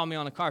she'll call me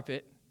on the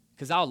carpet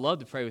because I would love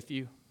to pray with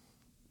you.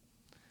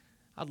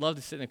 I'd love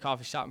to sit in a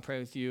coffee shop and pray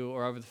with you,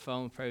 or over the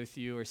phone pray with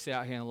you, or sit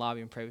out here in the lobby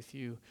and pray with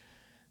you.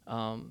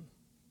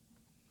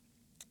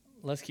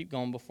 Let's keep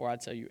going before I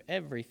tell you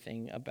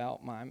everything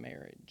about my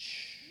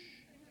marriage.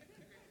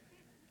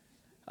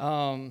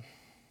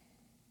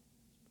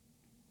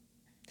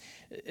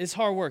 It's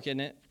hard work, isn't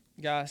it,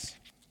 guys?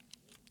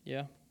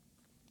 Yeah,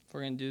 if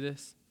we're going to do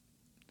this.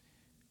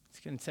 It's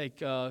going to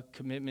take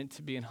commitment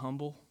to being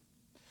humble,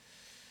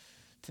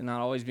 to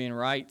not always being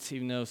right,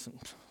 even though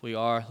we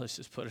are. Let's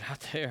just put it out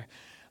there.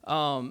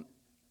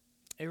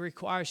 It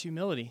requires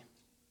humility,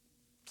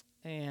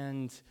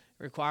 and it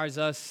requires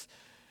us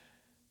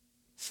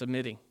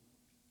submitting.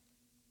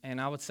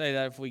 And I would say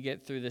that if we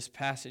get through this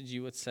passage,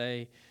 you would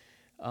say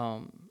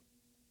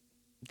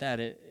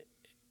that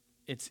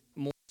it's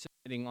more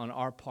submitting on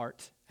our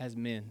part as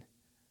men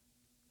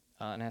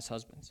and as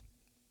husbands.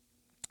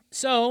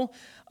 So,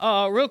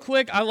 real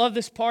quick, I love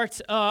this part.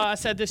 I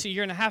said this a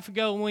year and a half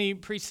ago when we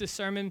preached this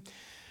sermon.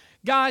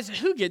 Guys,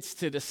 who gets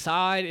to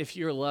decide if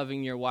you're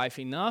loving your wife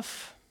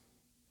enough?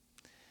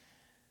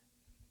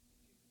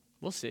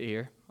 We'll sit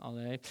here all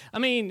day. I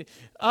mean,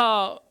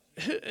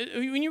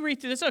 when you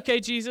read through this,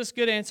 okay, Jesus,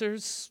 good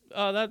answers.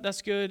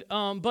 That's good.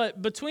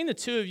 But between the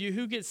two of you,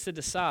 who gets to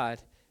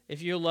decide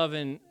if you're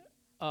loving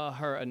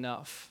her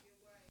enough?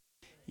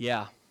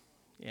 Yeah.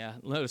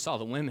 Notice all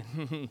the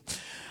women.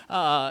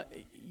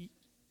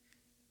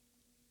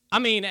 I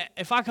mean,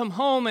 if I come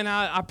home and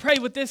I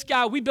prayed with this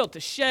guy, we built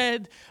a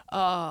shed,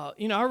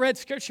 I read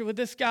scripture with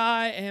this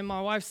guy, and my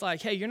wife's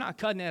like, hey, you're not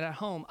cutting it at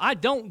home. I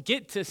don't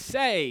get to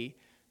say,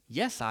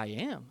 yes, I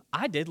am.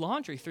 I did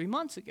laundry 3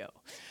 months ago.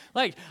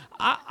 Like,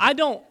 I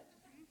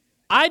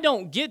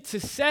don't get to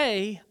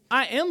say,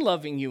 I am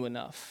loving you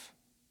enough.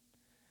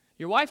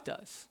 Your wife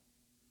does.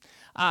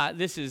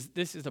 This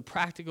is a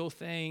practical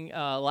thing.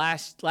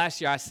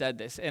 Last year I said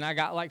this, and I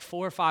got like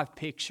 4 or 5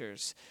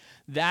 pictures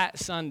that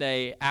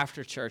Sunday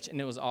after church,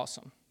 and it was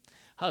awesome.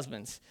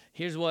 Husbands,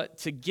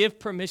 to give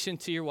permission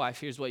to your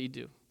wife, here's what you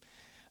do.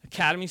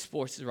 Academy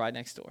Sports is right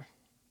next door.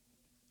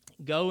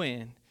 Go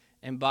in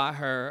and buy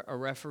her a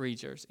referee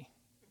jersey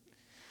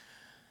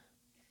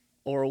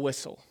or a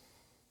whistle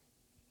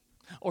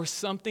or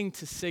something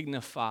to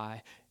signify,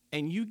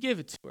 and you give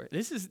it to her.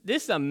 This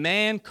is a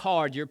man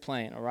card you're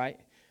playing, all right?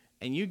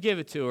 And you give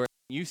it to her,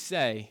 and you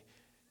say,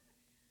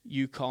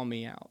 you call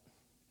me out.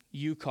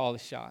 You call the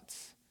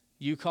shots.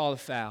 You call the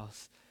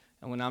fouls.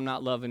 And when I'm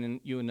not loving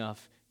you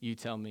enough, you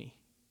tell me.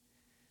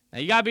 Now,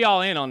 you got to be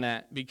all in on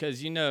that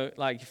because,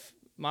 like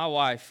my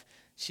wife,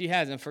 she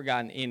hasn't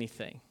forgotten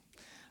anything.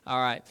 All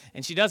right.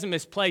 And she doesn't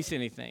misplace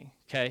anything,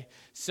 okay?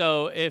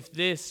 So if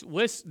this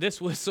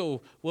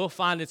whistle will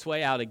find its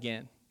way out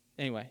again.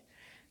 Anyway,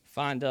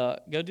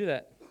 go do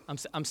that.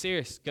 I'm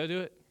serious. Go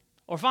do it.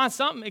 Or find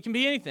something. It can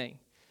be anything.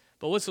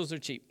 But whistles are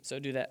cheap, so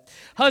do that.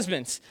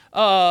 Husbands,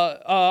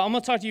 I'm going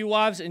to talk to you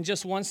wives in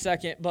just 1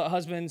 second, but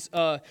husbands,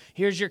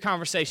 here's your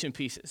conversation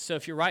pieces. So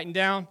if you're writing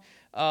down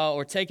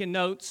or taking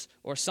notes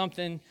or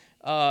something,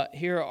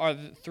 here are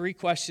the 3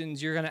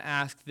 questions you're going to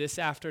ask this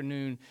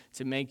afternoon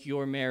to make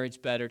your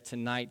marriage better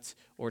tonight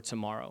or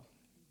tomorrow.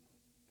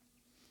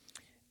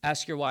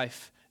 Ask your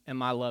wife,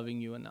 am I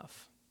loving you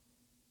enough?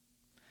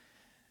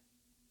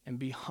 And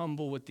be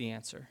humble with the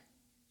answer.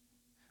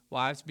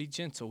 Wives, be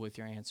gentle with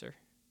your answer.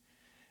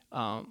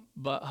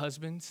 But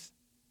husbands,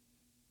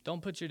 don't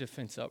put your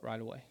defense up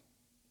right away.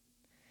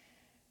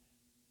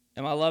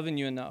 Am I loving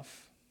you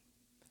enough?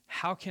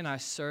 How can I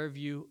serve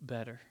you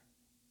better?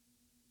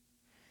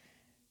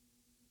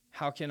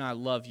 How can I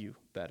love you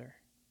better?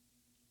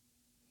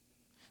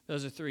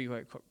 Those are 3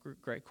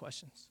 great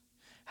questions.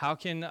 How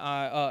can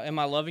am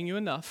I loving you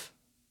enough?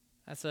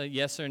 That's a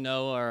yes or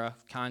no, or a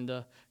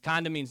kinda.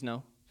 Kinda means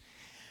no.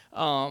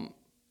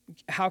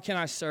 How can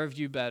I serve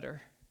you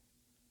better?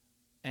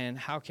 And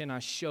how can I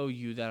show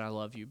you that I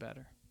love you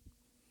better?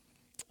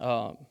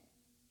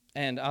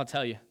 And I'll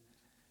tell you,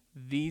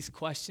 these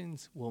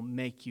questions will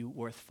make you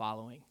worth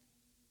following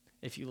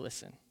if you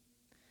listen.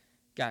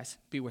 Guys,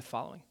 be worth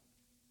following.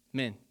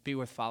 Men, be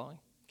worth following.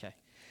 Okay.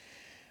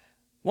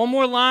 One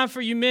more line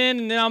for you men,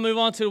 and then I'll move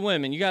on to the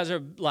women. You guys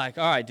are like,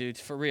 all right, dude,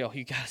 for real,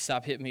 you got to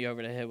stop hitting me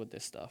over the head with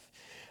this stuff.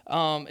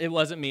 It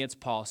wasn't me, it's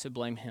Paul, so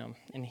blame him.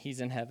 And he's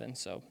in heaven,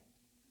 so...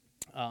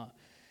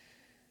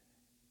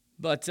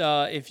 But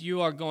if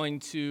your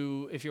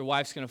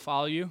wife's going to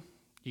follow you,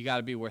 you got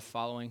to be worth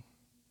following.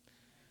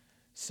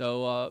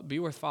 So be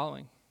worth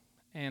following.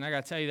 And I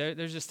got to tell you,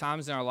 there's just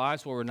times in our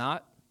lives where we're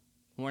not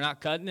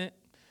cutting it,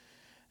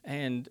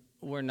 and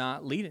we're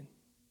not leading.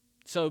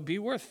 So be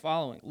worth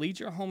following. Lead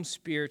your home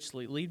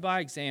spiritually. Lead by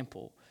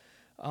example.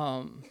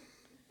 And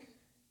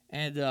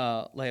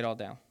lay it all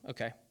down.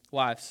 Okay,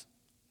 wives.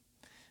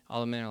 All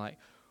the men are like,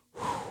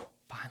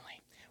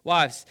 finally.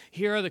 Wives,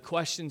 here are the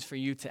questions for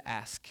you to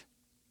ask.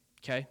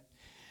 Okay?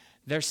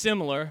 They're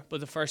similar, but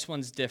the first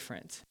one's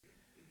different.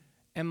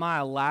 Am I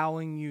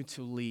allowing you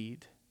to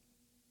lead?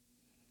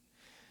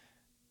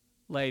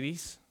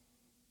 Ladies,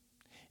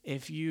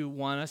 if you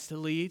want us to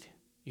lead,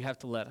 you have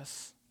to let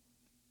us.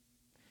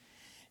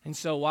 And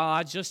so while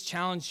I just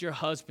challenged your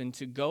husband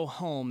to go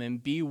home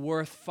and be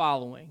worth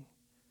following,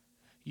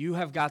 you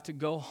have got to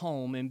go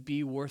home and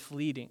be worth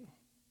leading.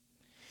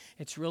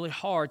 It's really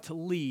hard to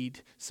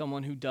lead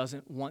someone who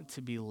doesn't want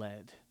to be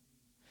led.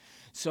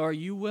 So are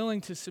you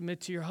willing to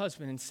submit to your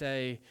husband and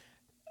say,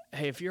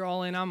 hey, if you're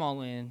all in, I'm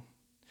all in?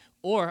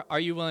 Or are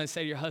you willing to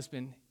say to your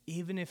husband,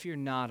 even if you're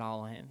not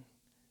all in,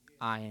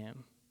 I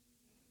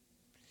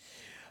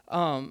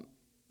am?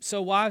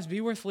 So wives,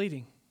 be worth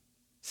leading.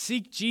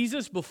 Seek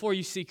Jesus before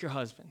you seek your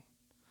husband.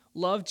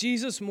 Love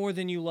Jesus more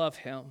than you love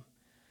him.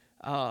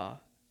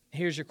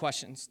 Here's your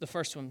questions. The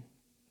first one,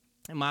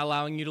 am I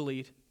allowing you to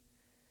lead?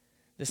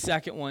 The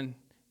second one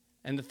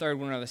and the third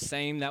one are the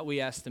same that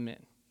we asked the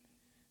men.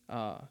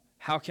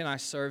 How can I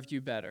serve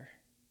you better?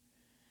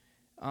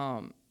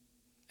 And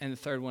the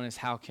third one is,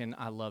 how can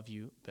I love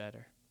you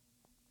better?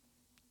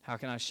 How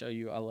can I show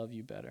you I love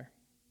you better?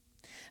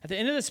 At the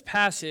end of this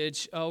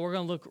passage, we're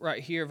going to look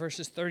right here,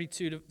 verses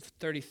 32 to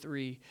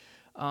 33.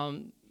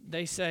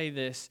 They say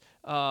this.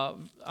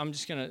 I'm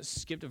just going to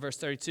skip to verse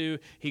 32.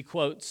 He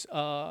quotes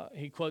God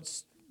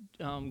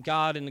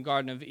in the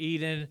Garden of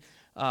Eden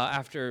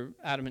after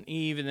Adam and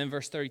Eve. And then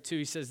verse 32,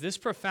 he says, this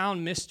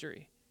profound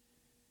mystery.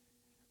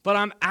 But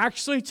I'm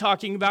actually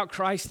talking about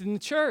Christ in the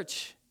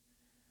church.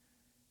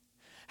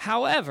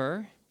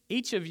 However,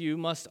 each of you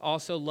must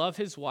also love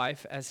his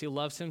wife as he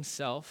loves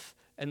himself,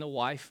 and the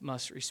wife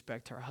must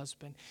respect her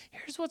husband.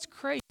 Here's what's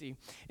crazy.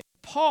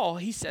 Paul,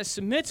 he says,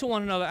 submit to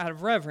one another out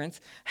of reverence.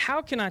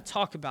 How can I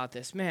talk about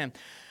this? Man,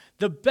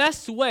 the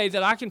best way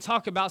that I can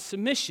talk about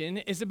submission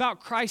is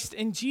about Christ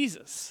and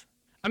Jesus.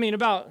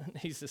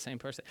 He's the same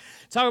person.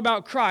 Talk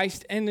about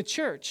Christ and the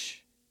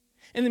church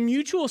and the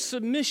mutual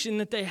submission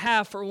that they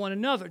have for one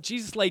another.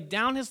 Jesus laid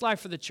down his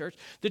life for the church.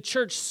 The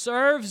church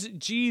serves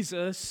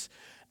Jesus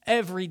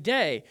every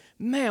day.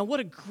 Man, what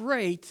a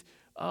great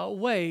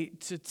way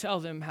to tell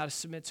them how to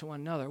submit to one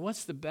another.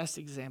 What's the best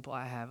example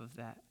I have of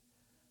that?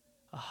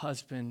 A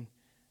husband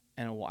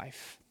and a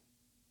wife,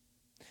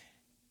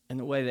 and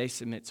the way they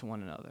submit to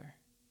one another.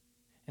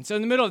 And so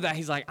in the middle of that,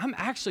 he's like, I'm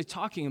actually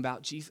talking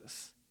about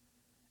Jesus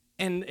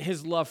and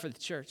his love for the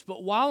church.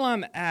 But while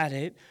I'm at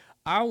it,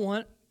 I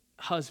want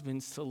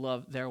husbands to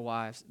love their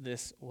wives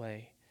this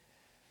way.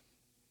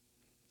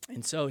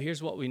 And so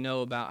here's what we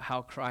know about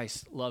how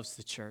Christ loves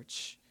the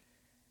church.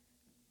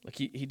 Look,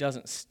 he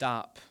doesn't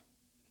stop.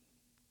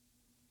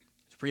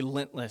 It's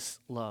relentless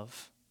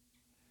love.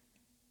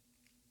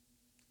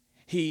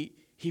 He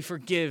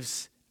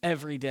forgives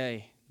every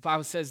day. The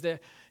Bible says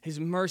that his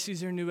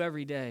mercies are new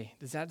every day.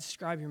 Does that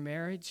describe your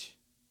marriage?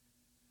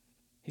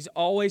 He's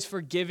always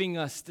forgiving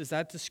us. Does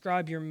that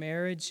describe your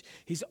marriage?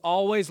 He's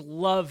always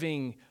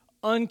loving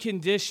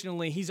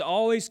unconditionally. He's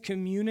always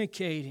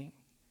communicating.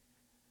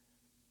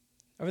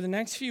 Over the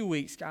next few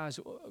weeks,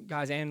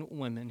 guys and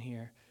women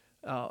here,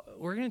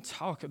 we're going to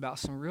talk about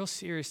some real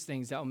serious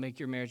things that will make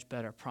your marriage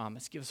better. I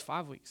promise. Give us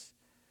 5 weeks.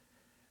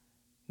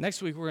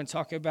 Next week, we're going to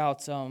talk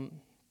about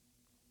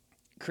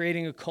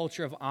creating a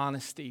culture of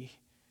honesty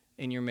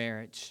in your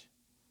marriage.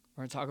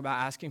 We're going to talk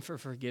about asking for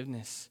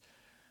forgiveness.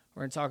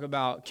 We're going to talk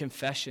about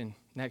confession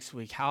next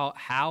week, how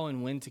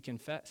and when to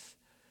confess.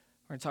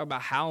 We're going to talk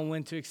about how and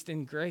when to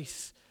extend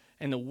grace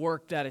and the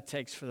work that it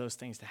takes for those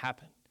things to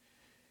happen.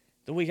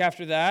 The week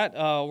after that,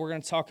 we're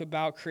going to talk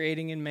about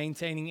creating and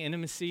maintaining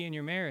intimacy in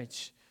your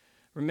marriage.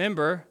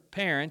 Remember,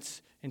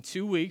 parents, in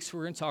 2 weeks,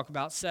 we're going to talk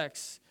about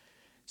sex.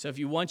 So if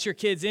you want your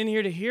kids in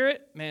here to hear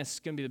it, man, it's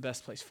going to be the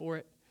best place for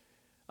it.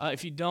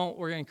 If you don't,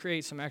 we're going to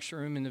create some extra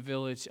room in the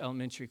village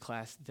elementary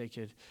class that they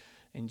could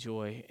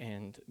enjoy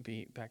and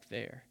be back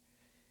there.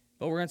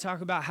 But we're going to talk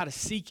about how to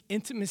seek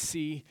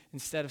intimacy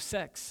instead of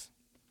sex,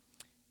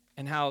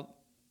 and how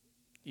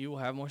you will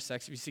have more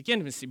sex if you seek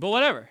intimacy. But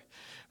whatever.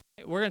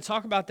 We're going to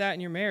talk about that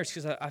in your marriage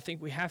because I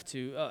think we have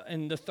to.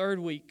 In the third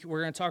week, we're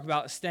going to talk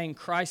about staying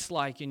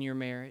Christ-like in your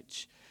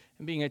marriage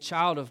and being a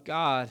child of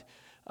God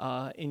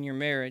in your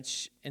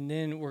marriage. And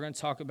then we're going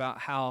to talk about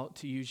how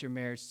to use your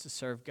marriage to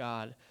serve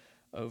God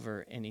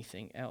over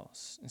anything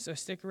else. And so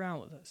stick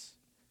around with us.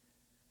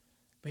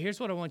 But here's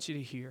what I want you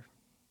to hear.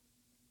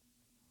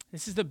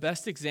 This is the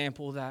best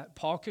example that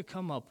Paul could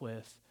come up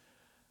with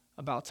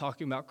about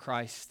talking about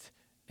Christ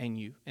and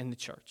you and the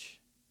church.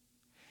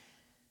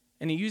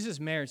 And he uses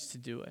marriage to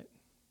do it.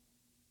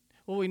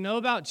 What we know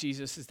about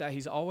Jesus is that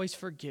he's always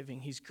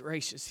forgiving. He's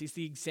gracious. He's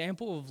the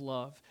example of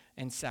love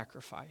and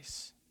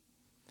sacrifice.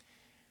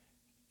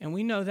 And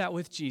we know that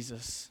with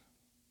Jesus,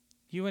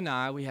 you and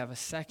I, we have a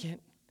second,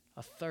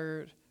 a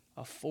third,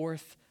 a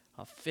fourth,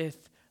 a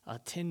fifth, a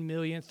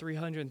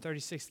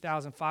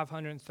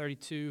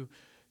 10,336,532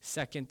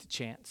 second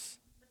chance,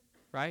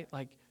 right?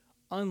 Like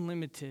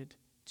unlimited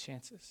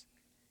chances.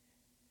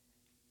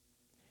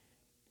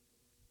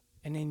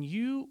 And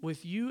then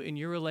with you in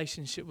your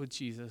relationship with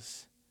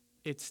Jesus,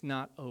 it's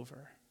not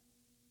over.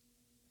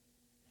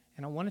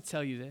 And I want to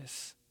tell you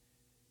this.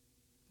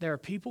 There are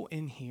people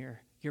in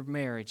here, your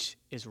marriage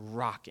is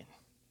rocking,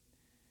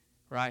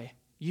 right?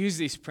 Use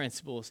these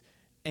principles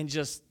and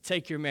just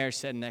take your marriage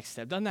to the next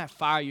step. Doesn't that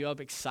fire you up,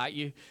 excite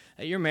you,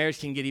 that your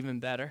marriage can get even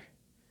better?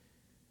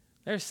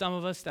 There's some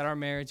of us that our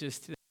marriages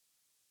today,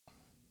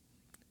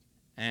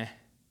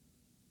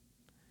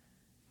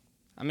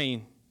 I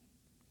mean,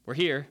 we're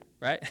here,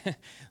 right?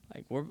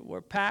 Like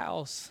we're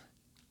pals.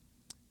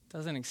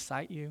 Doesn't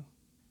excite you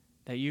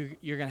that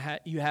you're gonna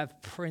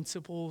have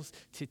principles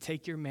to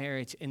take your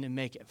marriage and to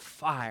make it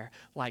fire,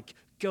 like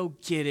go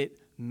get it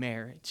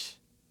marriage.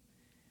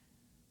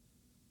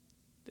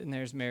 Then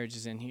there's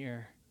marriages in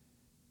here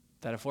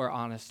that, if we're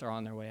honest, are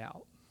on their way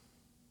out.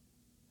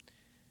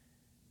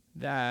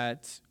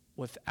 That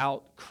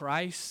without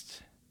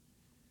Christ,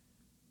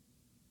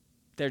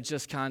 they're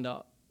just kind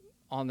of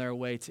on their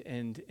way to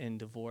end in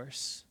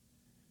divorce.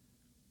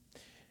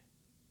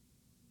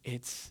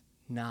 It's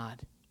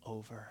not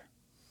over.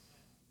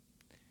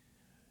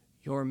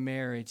 Your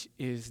marriage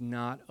is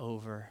not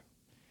over.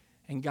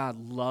 And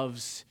God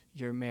loves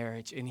your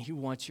marriage, and he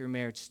wants your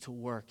marriage to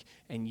work.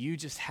 And you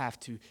just have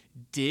to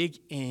dig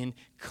in,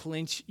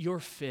 clench your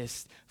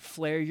fist,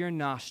 flare your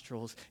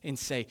nostrils, and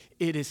say,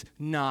 it is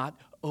not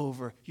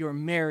over. Your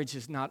marriage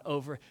is not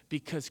over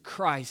because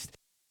Christ.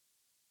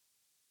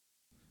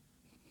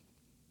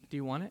 Do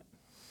you want it?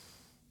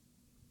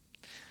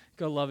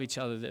 Go love each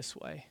other this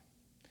way.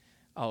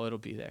 Oh, it'll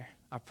be there.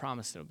 I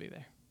promise it'll be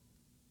there.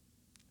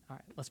 All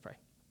right, let's pray.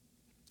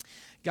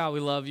 God, we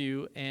love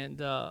you,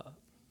 and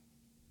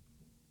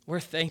we're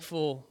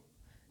thankful,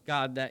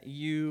 God, that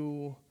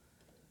you're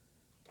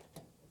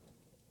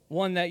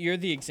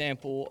the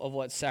example of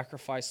what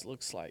sacrifice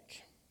looks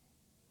like.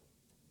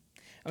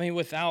 I mean,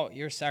 without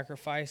your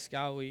sacrifice,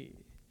 God, we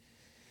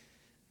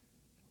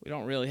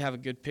don't really have a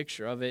good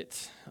picture of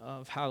it,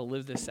 of how to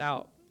live this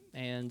out.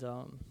 And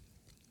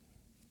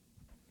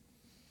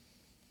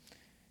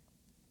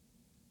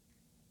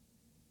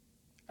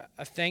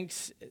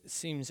thanks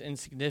seems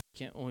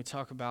insignificant when we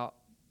talk about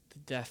the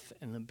death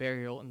and the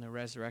burial and the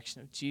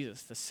resurrection of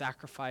Jesus, the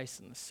sacrifice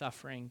and the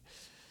suffering.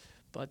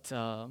 But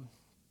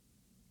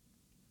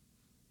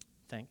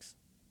thanks.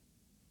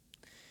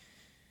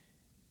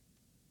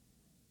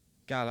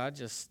 God, I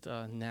just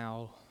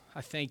I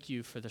thank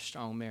you for the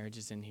strong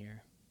marriages in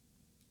here.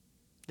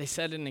 They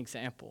set an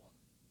example.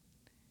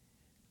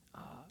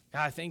 God,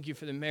 I thank you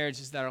for the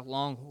marriages that are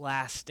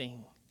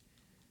long-lasting.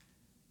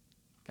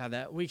 God,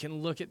 that we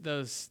can look at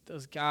those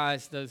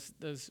guys,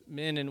 those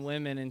men and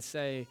women and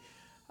say,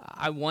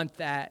 I want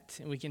that.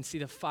 And we can see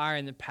the fire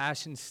and the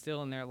passion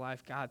still in their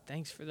life. God,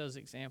 thanks for those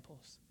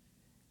examples.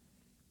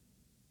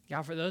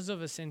 God, for those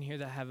of us in here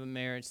that have a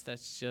marriage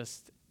that's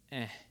just,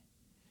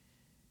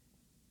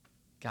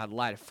 God,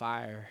 light a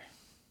fire.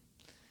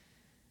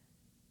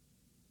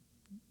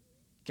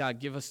 God,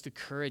 give us the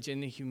courage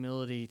and the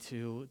humility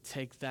to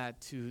take that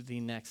to the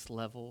next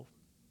level.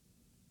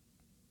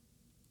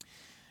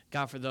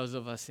 God, for those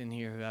of us in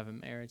here who have a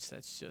marriage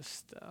that's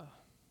just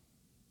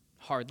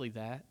hardly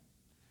that,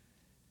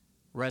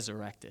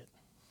 resurrect it.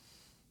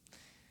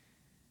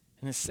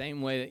 In the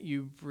same way that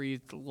you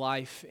breathed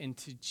life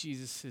into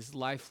Jesus'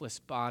 lifeless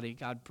body,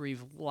 God,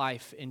 breathe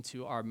life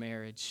into our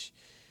marriage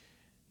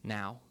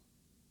now.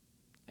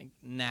 Like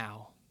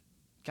now.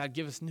 God,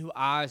 give us new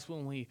eyes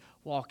when we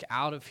walk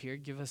out of here.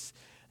 Give us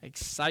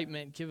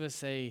excitement. Give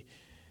us a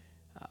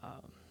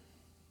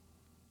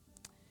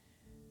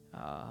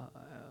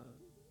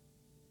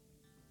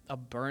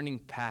burning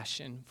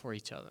passion for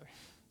each other.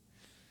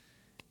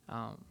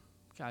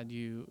 God,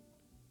 you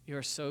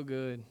are so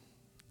good,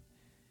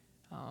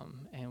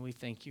 and we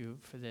thank you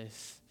for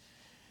this.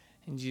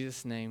 In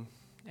Jesus' name,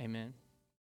 amen.